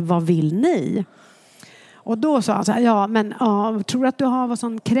jag vet, vad vill ni? Och då sa han så här, tror att du har vad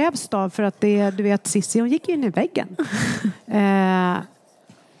som krävs då? För att det, du vet, Cissi, hon gick in i väggen.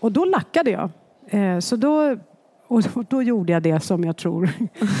 Och då lackade jag. Så då gjorde jag det som jag tror.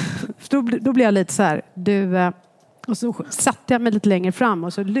 Då blev jag lite så här, och så satte jag mig lite längre fram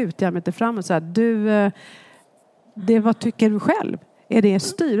och så lutade jag mig lite fram och så här, vad tycker du själv? Är det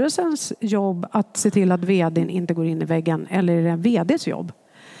styrelsens jobb att se till att vdn inte går in i väggen, eller är det en vds jobb?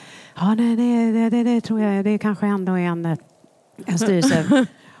 Ja, nej, det tror jag. Det är kanske ändå en styrelse.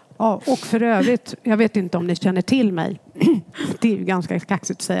 Ja, och för övrigt, jag vet inte om ni känner till mig. Det är ju ganska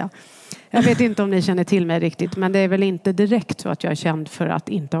kaxigt att säga. Jag vet inte om ni känner till mig riktigt. Men det är väl inte direkt så att jag är känd för att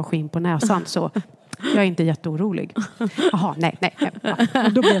inte ha skinn på näsan. Så jag är inte jätteorolig. Jaha, nej. Ja,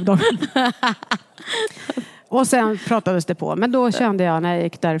 då blev de... Och sen pratades det på. Men då kände jag, när jag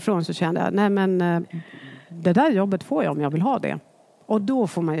gick därifrån, så kände jag, nej men det där jobbet får jag om jag vill ha det. Och då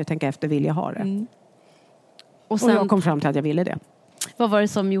får man ju tänka efter, vill jag ha det? Och jag kom fram till att jag ville det. Vad var det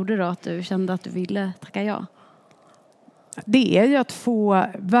som gjorde då att du kände att du ville tacka ja? Det är ju att få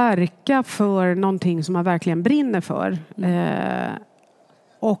verka för någonting som man verkligen brinner för.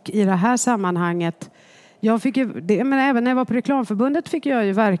 Och i det här sammanhanget, Jag fick ju, men även när jag var på Reklamförbundet fick jag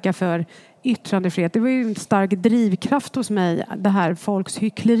ju verka för yttrandefrihet. Det var ju en stark drivkraft hos mig. Det här folks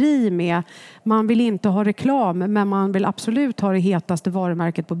hyckleri med man vill inte ha reklam men man vill absolut ha det hetaste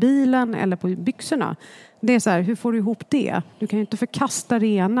varumärket på bilen eller på byxorna. Det är så här, hur får du ihop det? Du kan ju inte förkasta det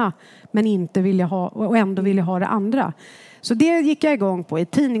ena men inte vilja ha och ändå vilja ha det andra. Så det gick jag igång på. I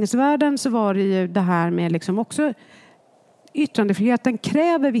tidningsvärlden så var det ju det här med liksom också yttrandefriheten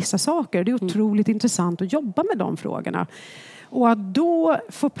kräver vissa saker. Det är otroligt intressant att jobba med de frågorna. Och att då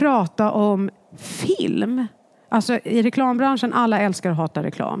få prata om film. Alltså i reklambranschen, alla älskar och hatar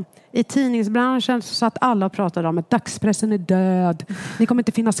reklam. I tidningsbranschen så satt alla och pratade om att dagspressen är död. Ni kommer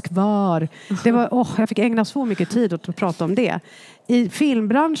inte finnas kvar. Det var, jag fick ägna så mycket tid åt att prata om det. I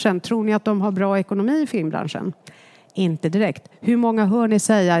filmbranschen, tror ni att de har bra ekonomi i filmbranschen? Inte direkt. Hur många hör ni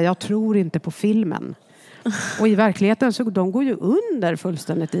säga, jag tror inte på filmen? Och i verkligheten så de går ju under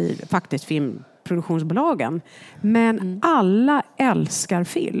fullständigt i faktiskt filmproduktionsbolagen. Men alla älskar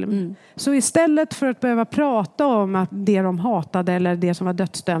film. Så istället för att behöva prata om att det de hatade eller det som var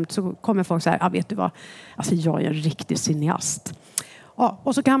dödsdömt så kommer folk säga, vet du vad? Alltså jag är en riktig cineast. Ja,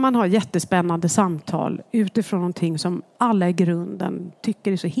 och så kan man ha jättespännande samtal utifrån någonting som alla i grunden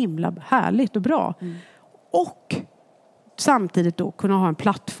tycker är så himla härligt och bra. Och samtidigt då kunna ha en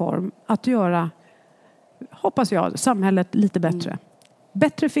plattform att göra, hoppas jag, samhället lite bättre.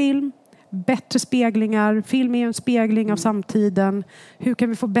 Bättre film, bättre speglingar. Film är ju en spegling av samtiden. Hur kan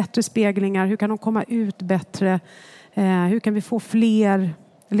vi få bättre speglingar? Hur kan de komma ut bättre? Hur kan vi få fler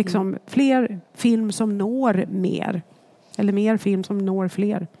film som når mer? Eller mer film som når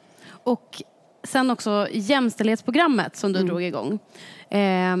fler? Och sen också jämställdhetsprogrammet som du drog igång.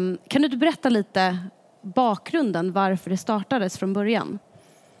 Kan du berätta lite bakgrunden varför det startades från början?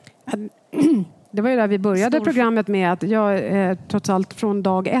 Det var ju där vi började programmet med att jag trots allt från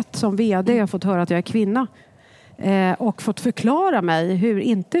dag 1 som vd har fått höra att jag är kvinna. Och fått förklara mig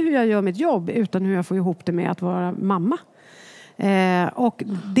inte hur jag gör mitt jobb utan hur jag får ihop det med att vara mamma. Och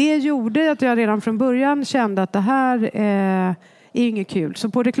det gjorde att jag redan från början kände att det här är inget kul. Så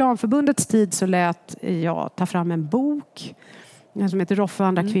på Reklamförbundets tid så lät jag ta fram en bok som heter Roffe och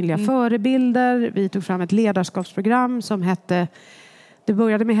andra kvinnliga förebilder. Vi tog fram ett ledarskapsprogram som hette, det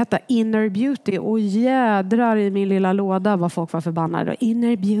började med att heta Inner Beauty. Och jädrar i min lilla låda vad folk var förbannade.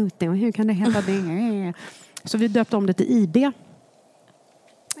 Inner Beauty, och hur kan det heta det? Så vi döpte om det till IB.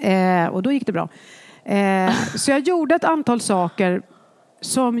 Och då gick det bra. Så jag gjorde ett antal saker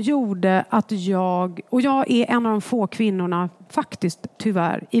som gjorde att jag är en av de få kvinnorna faktiskt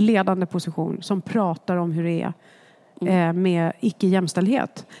tyvärr i ledande position som pratar om hur det är med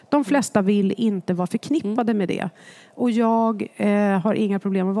icke-jämställdhet. De flesta vill inte vara förknippade med det. Och jag har inga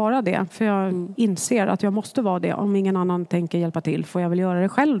problem att vara det. För jag inser att jag måste vara det. Om ingen annan tänker hjälpa till får jag väl göra det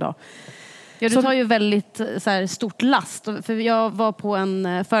själv då. Ja, du tar ju väldigt så här, stort last. För jag var på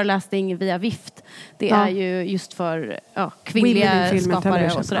en föreläsning via Vift. Det är ju just för kvinnliga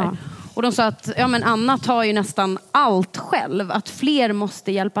skapare och sådär. Ja. Och de sa att Anna tar ju nästan allt själv. Att fler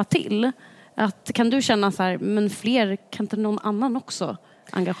måste hjälpa till. Kan du känna så här, men fler, kan inte någon annan också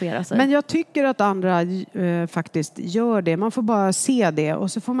engagera sig? Men jag tycker att andra faktiskt gör det. Man får bara se det.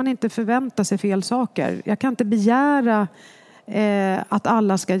 Och så får man inte förvänta sig fel saker. Jag kan inte begära att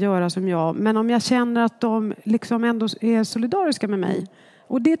alla ska göra som jag. Men om jag känner att de liksom ändå är solidariska med mig.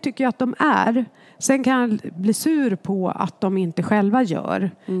 Och det tycker jag att de är. Sen kan jag bli sur på att de inte själva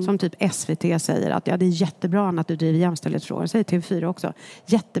gör. Som typ SVT säger att det är jättebra att du driver jämställdhetsfrågan. Säger TV4 också.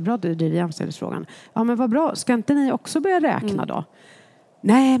 Jättebra att du driver jämställdhetsfrågan. Ja, men vad bra. Ska inte ni också börja räkna då?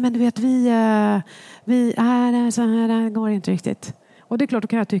 Nej, men du vet vi så här går det inte riktigt. Och det är klart, då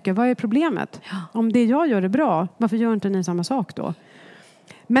kan jag tycka, vad är problemet? Om det jag gör är bra, varför gör inte ni samma sak då?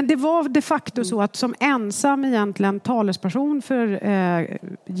 Men det var de facto så att som ensam egentligen talesperson för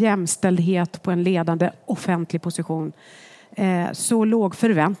jämställdhet på en ledande offentlig position så låg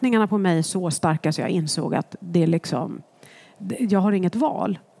förväntningarna på mig så starka så jag insåg att det liksom, jag har inget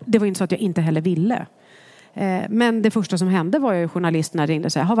val. Det var inte så att jag inte heller ville. Men det första som hände var ju journalisterna ringde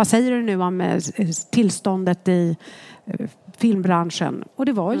och sa, vad säger du nu om tillståndet i filmbranschen? Och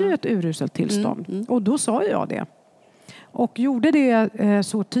det var ju ett uruselt tillstånd. Och då sa jag det. Och gjorde det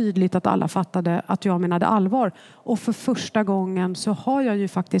så tydligt att alla fattade att jag menade allvar. Och för första gången så har jag ju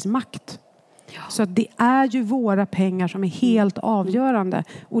faktiskt makt. Ja. Så det är ju våra pengar som är helt avgörande.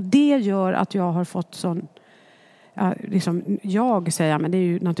 Och det gör att jag har fått sån... liksom jag säger, men det är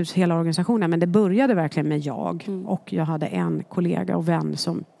ju naturligtvis hela organisationen. Men det började verkligen med jag. Och jag hade en kollega och vän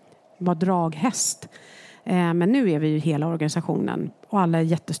som var draghäst. Men nu är vi ju hela organisationen. Och alla är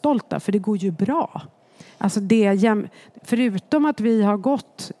jättestolta. För det går ju bra. Alltså förutom att vi har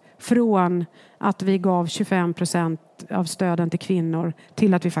gått från att vi gav 25% av stöden till kvinnor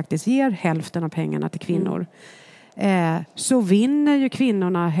till att vi faktiskt ger hälften av pengarna till kvinnor. Så vinner ju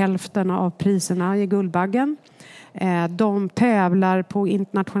kvinnorna hälften av priserna i Guldbaggen. De tävlar på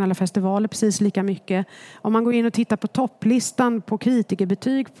internationella festivaler precis lika mycket. Om man går in och tittar på topplistan på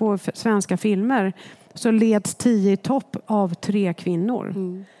kritikerbetyg på svenska filmer så leds 10 i topp av 3 kvinnor.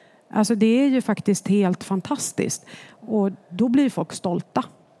 Alltså det är ju faktiskt helt fantastiskt. Och då blir folk stolta.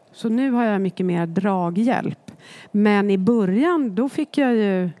 Så nu har jag mycket mer draghjälp. Men i början då fick jag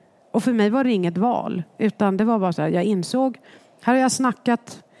ju... Och för mig var det inget val. Utan det var bara så här, jag insåg... Här har jag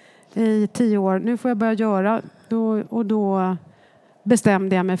snackat i 10 år. Nu får jag börja göra... Då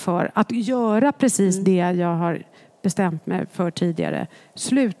bestämde jag mig för att göra precis det jag har bestämt mig för tidigare.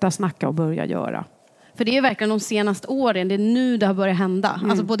 Sluta snacka och börja göra. För det är verkligen de senaste åren, det är nu det har börjat hända.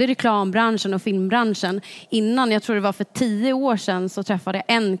 Alltså både reklambranschen och filmbranschen. Innan, jag tror det var för 10 år sedan, så träffade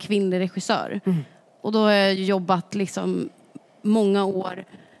jag en kvinnlig regissör. Och då har jag jobbat liksom många år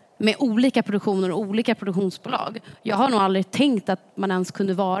med olika produktioner och olika produktionsbolag. Jag har nog aldrig tänkt att man ens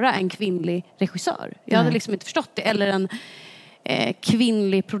kunde vara en kvinnlig regissör. Jag hade liksom inte förstått det. Eller en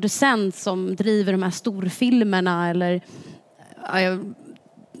kvinnlig producent som driver de här storfilmerna. Eller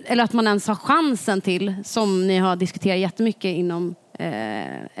att man ens har chansen till, som ni har diskuterat jättemycket inom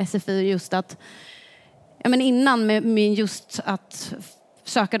SFI, just att innan med just att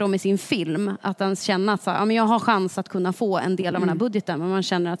söka dem i sin film, att ens känna att men jag har chans att kunna få en del av den här budgeten, men man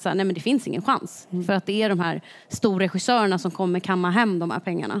känner att nej, men det finns ingen chans för att det är de här storregissörerna som kommer kamma hem de här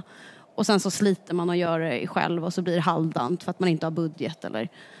pengarna, och sen så sliter man och gör det själv och så blir det halvdant för att man inte har budget. Eller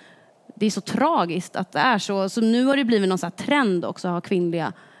det är så tragiskt att det är så nu har det blivit någon sån här trend också att ha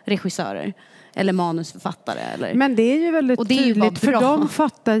kvinnliga regissörer eller manusförfattare. Eller... Men det är ju väldigt tydligt, för de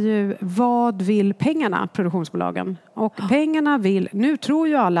fattar ju vad vill pengarna, produktionsbolagen. Och pengarna vill, nu tror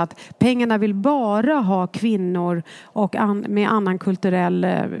ju alla att pengarna vill bara ha kvinnor och med annan kulturell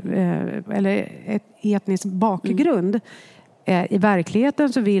eller etnisk bakgrund. I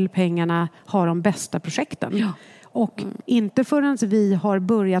verkligheten så vill pengarna ha de bästa projekten. Ja. Och inte förrän vi har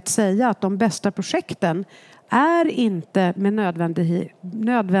börjat säga att de bästa projekten är inte med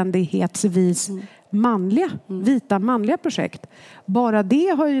nödvändighetsvis vita manliga projekt. Bara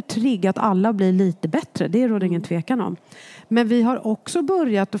det har ju triggat alla att bli lite bättre. Det råder ingen tvekan om. Men vi har också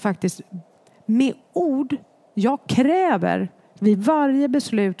börjat att faktiskt med ord, jag kräver vid varje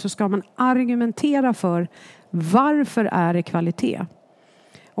beslut så ska man argumentera för varför är det kvalitet.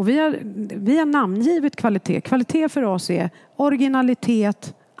 Och vi har namngivit kvalitet. Kvalitet för oss är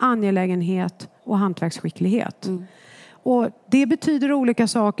originalitet, angelägenhet och hantverksskicklighet. Och det betyder olika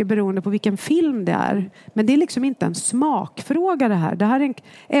saker beroende på vilken film det är. Men det är liksom inte en smakfråga det här. Det här är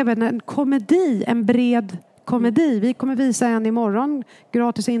även en komedi, en bred komedi. Vi kommer visa en imorgon,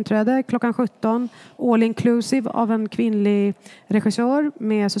 gratis inträde klockan 17. All inclusive av en kvinnlig regissör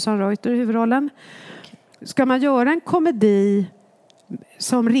med Susanne Reuter i huvudrollen. Ska man göra en komedi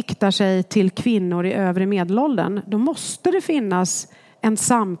som riktar sig till kvinnor i övre medelåldern, då måste det finnas en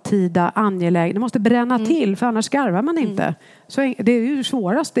samtida angelägen. Det måste bränna till, för annars garvar man inte. Så det är ju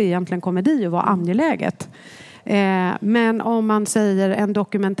svårast egentligen komedi att vara angeläget. Men om man säger en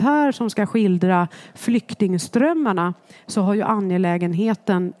dokumentär som ska skildra flyktingströmmarna, så har ju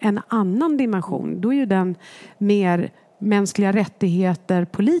angelägenheten en annan dimension. Då är ju den mer mänskliga rättigheter,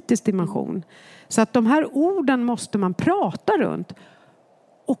 politisk dimension. Så att de här orden måste man prata runt.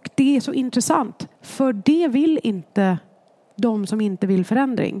 Och det är så intressant, för det vill inte de som inte vill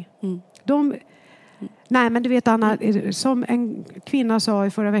förändring. Nej, men du vet Anna, som en kvinna sa i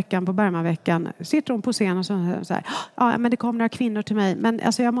förra veckan på Bergmanveckan, sitter hon på scen och så här, ja, men det kom några kvinnor till mig, men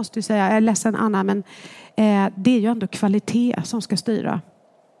alltså jag måste ju säga, jag är ledsen Anna, men det är ju ändå kvalitet som ska styra.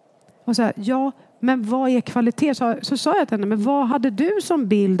 Och så här, ja, men vad är kvalitet? Så sa jag till henne, men vad hade du som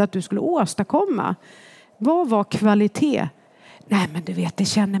bild att du skulle åstadkomma? Vad var kvalitet? Nej, men du vet, det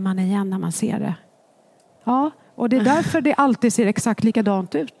känner man igen när man ser det. Ja, och det är därför det alltid ser exakt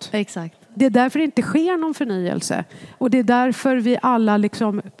likadant ut. Exakt. Det är därför det inte sker någon förnyelse. Och det är därför vi alla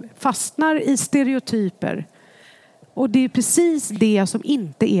liksom fastnar i stereotyper. Och det är precis det som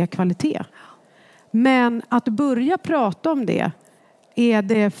inte är kvalitet. Men att börja prata om det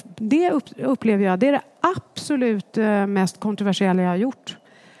upplever jag, det är det absolut mest kontroversiella jag har gjort.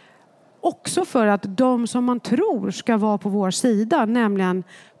 Också för att de som man tror ska vara på vår sida, nämligen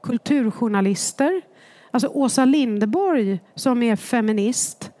kulturjournalister. Alltså Åsa Linderborg som är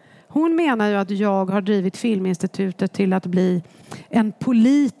feminist. Hon menar ju att jag har drivit Filminstitutet till att bli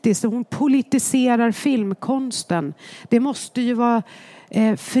hon politiserar filmkonsten. Det måste ju vara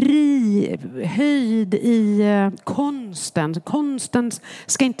fri höjd i konsten. Konsten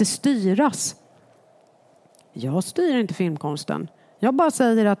ska inte styras. Jag styr inte filmkonsten. Jag bara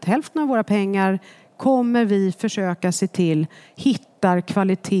säger att hälften av våra pengar kommer vi försöka se till hittar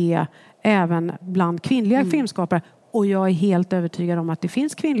kvalitet även bland kvinnliga filmskapare. Och jag är helt övertygad om att det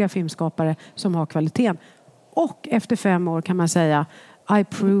finns kvinnliga filmskapare som har kvaliteten. Och efter 5 år kan man säga I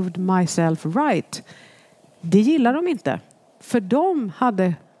proved myself right. Det gillar de inte. För de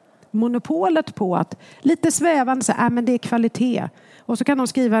hade monopolet på att lite svävande säga men det är kvalitet. Och så kan de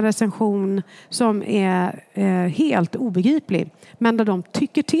skriva en recension som är helt obegriplig. Men där de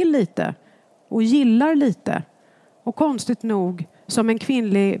tycker till lite och gillar lite. Och konstigt nog, som en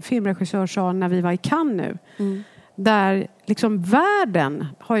kvinnlig filmregissör sa när vi var i Cannes nu. Där liksom världen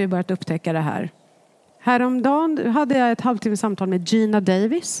har ju börjat upptäcka det här. Häromdagen hade jag ett halvtimme samtal med Gina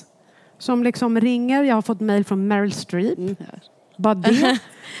Davis. Som liksom ringer. Jag har fått mejl från Meryl Streep. Bara det.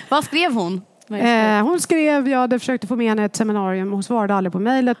 Vad skrev hon? Hon skrev, jag hade försökt få med henne ett seminarium. Hon svarade aldrig på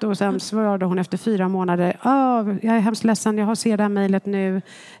mejlet och sen svarade hon efter 4 månader. Jag är hemskt ledsen, jag ser det här mejlet nu.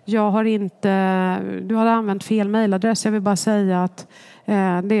 Jag har inte, du hade använt fel mejladress. Jag vill bara säga att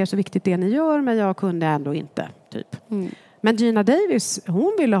det är så viktigt det ni gör, men jag kunde ändå inte. Typ. Men Gina Davis,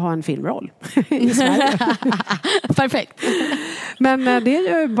 hon ville ha en filmroll i Sverige. Perfekt. Men det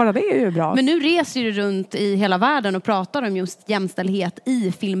är ju, bara det är ju bra. Men nu reser du runt i hela världen och pratar om just jämställdhet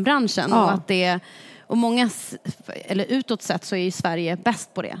i filmbranschen. Ja. Och att det, och många, eller utåt sett så är ju Sverige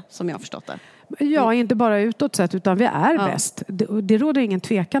bäst på det, som jag har förstått det. Ja, inte bara utåt sett utan vi är bäst. Det råder ingen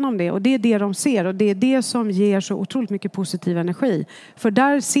tvekan om det. Och det är det de ser och det är det som ger så otroligt mycket positiv energi. För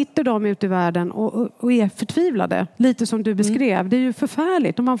där sitter de ute i världen och är förtvivlade. Lite som du beskrev. Det är ju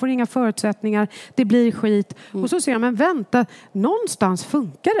förfärligt och man får inga förutsättningar. Det blir skit. Och så ser jag, men vänta, någonstans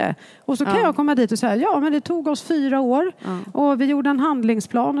funkar det. Och så kan jag komma dit och säga, ja men det tog oss 4 år. Och vi gjorde en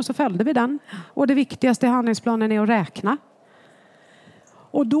handlingsplan och så följde vi den. Och det viktigaste i handlingsplanen är att räkna.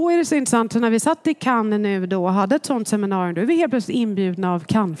 Och då är det så intressant, när vi satt i Cannes nu då och hade ett sånt seminarium, då är vi helt plötsligt inbjudna av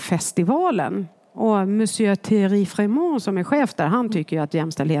Cannes-festivalen. Och Monsieur Thierry Fremont som är chef där, han tycker ju att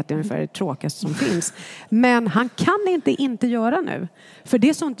jämställdhet är ungefär det tråkigaste som finns. Men han kan inte göra nu. För det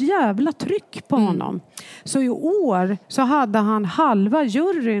är sånt jävla tryck på honom. Så i år så hade han halva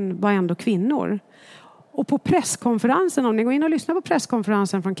juryn var ändå kvinnor. Och på presskonferensen, om ni går in och lyssnar på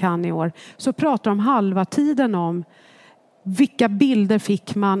presskonferensen från Cannes i år, så pratar de halva tiden om vilka bilder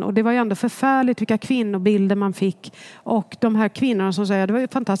fick man, och det var ju ändå förfärligt vilka kvinnobilder man fick, och de här kvinnorna som säger det var ju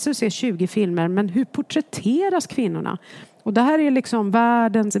fantastiskt att se 20 filmer, men hur porträtteras kvinnorna? Och det här är liksom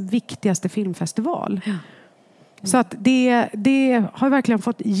världens viktigaste filmfestival. Så att det har verkligen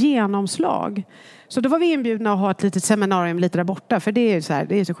fått genomslag. Så då var vi inbjudna att ha ett litet seminarium lite där borta, för det är så här,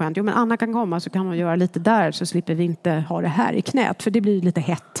 det är så skönt. Jo, men Anna kan komma så kan hon göra lite där, så slipper vi inte ha det här i knät, för det blir lite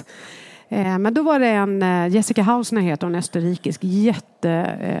hett. Men då var det en Jessica Hausner heter hon, österrikisk,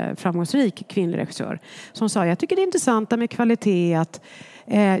 jätteframgångsrik kvinnlig regissör, som sa, jag tycker det är intressant med kvalitet att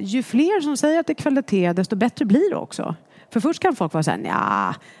ju fler som säger att det är kvalitet, desto bättre blir det också. För först kan folk vara så här,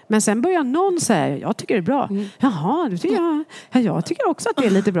 ja, men sen börjar någon säga, jag tycker det är bra. Jaha, du tycker jag tycker också att det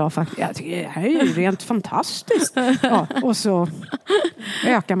är lite bra faktiskt. Jag tycker det här är ju rent fantastiskt. Ja, och så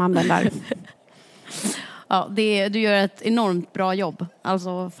ökar man den där. Ja, du gör ett enormt bra jobb.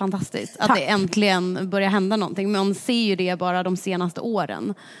 Alltså fantastiskt. Att Tack. det äntligen börjar hända någonting. Men man ser ju det bara de senaste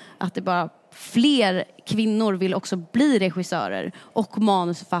åren. Att det bara fler kvinnor vill också bli regissörer och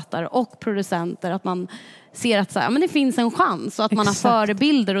manusförfattare och producenter. Att man ser att så här, men det finns en chans och att man har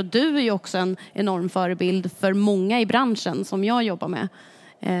förebilder. Och du är ju också en enorm förebild för många i branschen som jag jobbar med.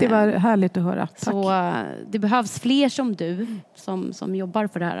 Det var härligt att höra. Tack. Så det behövs fler som du som jobbar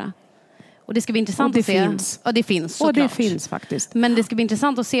för det här. Och det ska bli intressant att se. Och det finns såklart. Och det finns faktiskt. Men det ska bli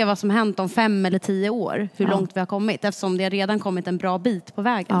intressant att se vad som hänt om 5 eller 10 år. Hur långt vi har kommit. Eftersom det har redan kommit en bra bit på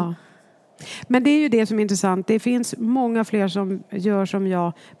vägen. Ja. Men det är ju det som är intressant. Det finns många fler som gör som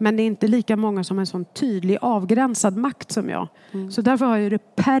jag. Men det är inte lika många som en sån tydlig avgränsad makt som jag. Så därför har jag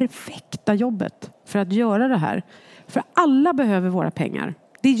det perfekta jobbet för att göra det här. För alla behöver våra pengar.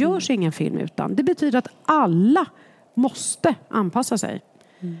 Det görs ingen film utan. Det betyder att alla måste anpassa sig.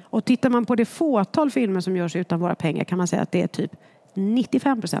 Och tittar man på det fåtal filmer som görs utan våra pengar kan man säga att det är typ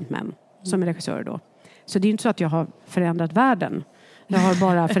 95% män som är regissörer då. Så det är inte så att jag har förändrat världen. Jag har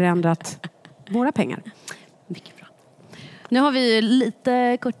bara förändrat våra pengar. Mycket bra. Nu har vi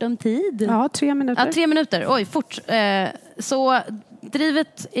lite kort om tid. Ja, 3 minuter. Ja, 3 minuter. Oj, fort. Så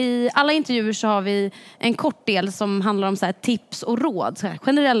drivet i alla intervjuer så har vi en kort del som handlar om så här tips och råd. Så här,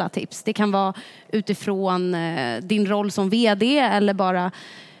 generella tips. Det kan vara utifrån din roll som vd eller bara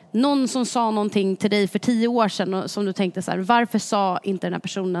någon som sa någonting till dig för 10 år sedan och som du tänkte så här, varför sa inte den här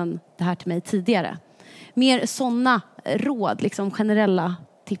personen det här till mig tidigare? Mer sådana råd, liksom generella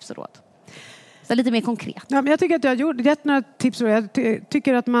tips och råd. Så lite mer konkret. Ja, men jag tycker att jag har gett några tips. Jag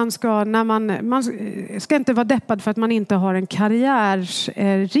tycker att man ska, man ska inte vara deppad för att man inte har en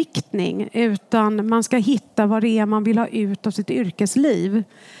karriärriktning, utan man ska hitta vad det är man vill ha ut av sitt yrkesliv.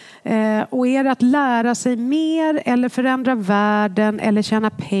 Och är det att lära sig mer eller förändra världen eller tjäna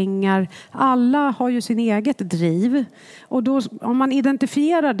pengar, alla har ju sin eget driv, och då, om man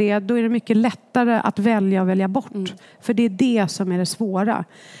identifierar det, då är det mycket lättare att välja och välja bort, för det är det som är det svåra.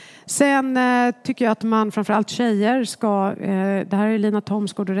 Sen tycker jag att man, framförallt tjejer, ska, det här är Lina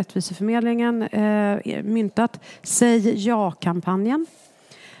Thomsgård och Rättviseförmedlingen myntat, säg ja-kampanjen.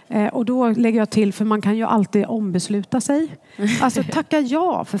 Och då lägger jag till, för man kan ju alltid ombesluta sig. Alltså tacka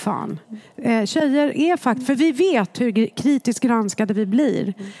ja för fan. Tjejer är faktiskt, för vi vet hur kritiskt granskade vi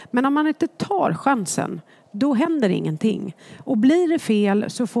blir. Men om man inte tar chansen, då händer ingenting. Och blir det fel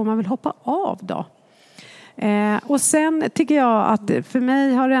så får man väl hoppa av då. Och sen tycker jag att för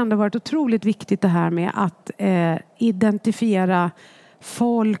mig har det ändå varit otroligt viktigt det här med att identifiera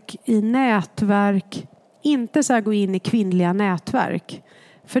folk i nätverk. Inte så här gå in i kvinnliga nätverk.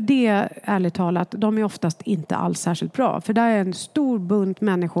 För det, ärligt talat, de är oftast inte alls särskilt bra. För där är en stor bunt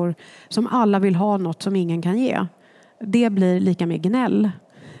människor som alla vill ha något som ingen kan ge. Det blir lika med gnäll.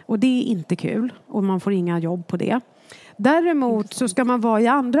 Och det är inte kul. Och man får inga jobb på det. Däremot så ska man vara i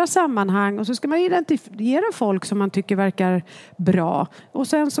andra sammanhang och så ska man identifiera folk som man tycker verkar bra. Och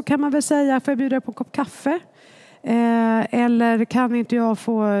sen så kan man väl säga, får jag bjuda dig på en kopp kaffe? Eller kan inte jag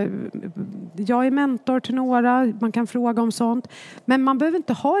få... Jag är mentor till några, man kan fråga om sånt. Men man behöver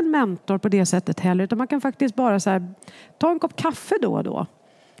inte ha en mentor på det sättet heller, utan man kan faktiskt bara så här, ta en kopp kaffe då och då.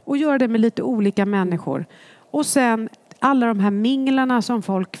 Och göra det med lite olika människor. Och sen alla de här minglarna som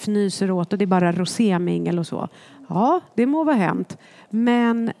folk fnyser åt, och det är bara rosémingel och så. Ja, det må vara hänt.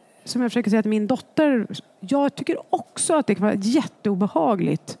 Men som jag försöker säga till min dotter, jag tycker också att det kan vara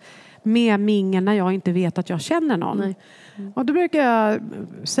jätteobehagligt med mingel när jag inte vet att jag känner någon. Och då brukar jag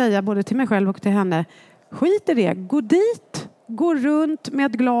säga både till mig själv och till henne, skit i det, gå dit, gå runt med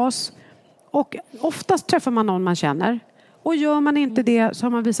ett glas, och oftast träffar man någon man känner, och gör man inte det så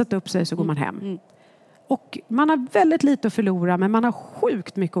har man visat upp sig, så går man hem. Och man har väldigt lite att förlora, men man har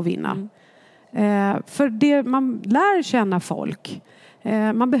sjukt mycket att vinna. För det, man lär känna folk.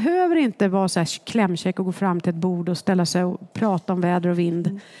 Man behöver inte vara så här klämkäck och gå fram till ett bord och ställa sig och prata om väder och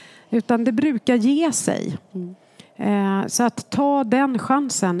vind. Utan det brukar ge sig. Så att ta den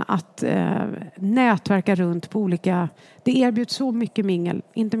chansen att nätverka runt på olika... Det erbjuds så mycket mingel,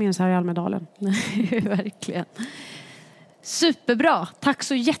 inte minst här i Almedalen. Verkligen. Superbra. Tack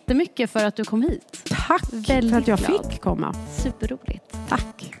så jättemycket för att du kom hit. Tack för att jag fick komma. Superroligt.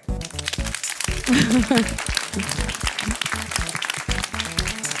 Tack.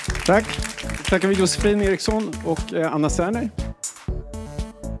 Tack. Tackar vi Josefin Eriksson och Anna Särner.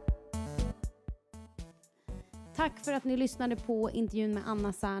 Tack för att ni lyssnade på intervjun med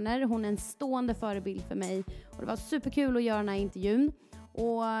Anna Särner. Hon är en stående förebild för mig. Och det var superkul att göra den här intervjun.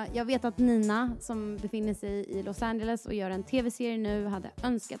 Och jag vet att Nina, som befinner sig i Los Angeles och gör en tv-serie nu, hade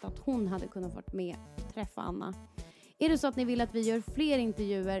önskat att hon hade kunnat vara med och träffa Anna. Är det så att ni vill att vi gör fler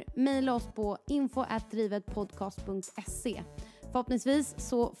intervjuer, mejla oss på info@drivetpodcast.se. Förhoppningsvis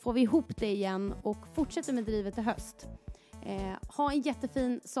så får vi ihop det igen och fortsätter med Drivet i höst. Ha en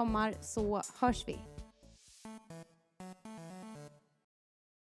jättefin sommar, så hörs vi.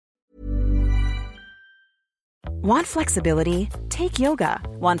 Want flexibility? Take yoga.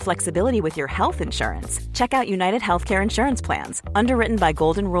 Want flexibility with your health insurance? Check out United Healthcare Insurance Plans. Underwritten by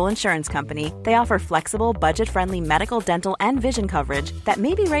Golden Rule Insurance Company, they offer flexible, budget-friendly medical, dental, and vision coverage that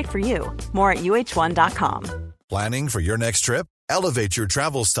may be right for you. More at uh1.com. Planning for your next trip? Elevate your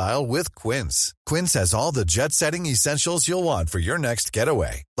travel style with Quince. Quince has all the jet-setting essentials you'll want for your next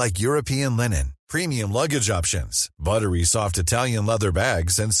getaway, like European linen, premium luggage options, buttery soft Italian leather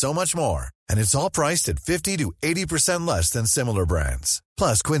bags, and so much more. And it's all priced at 50 to 80% less than similar brands.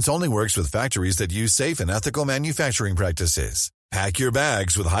 Plus, Quince only works with factories that use safe and ethical manufacturing practices. Pack your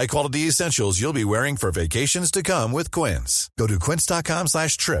bags with high-quality essentials you'll be wearing for vacations to come with Quince. Go to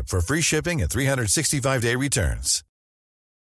quince.com/trip for free shipping and 365-day returns.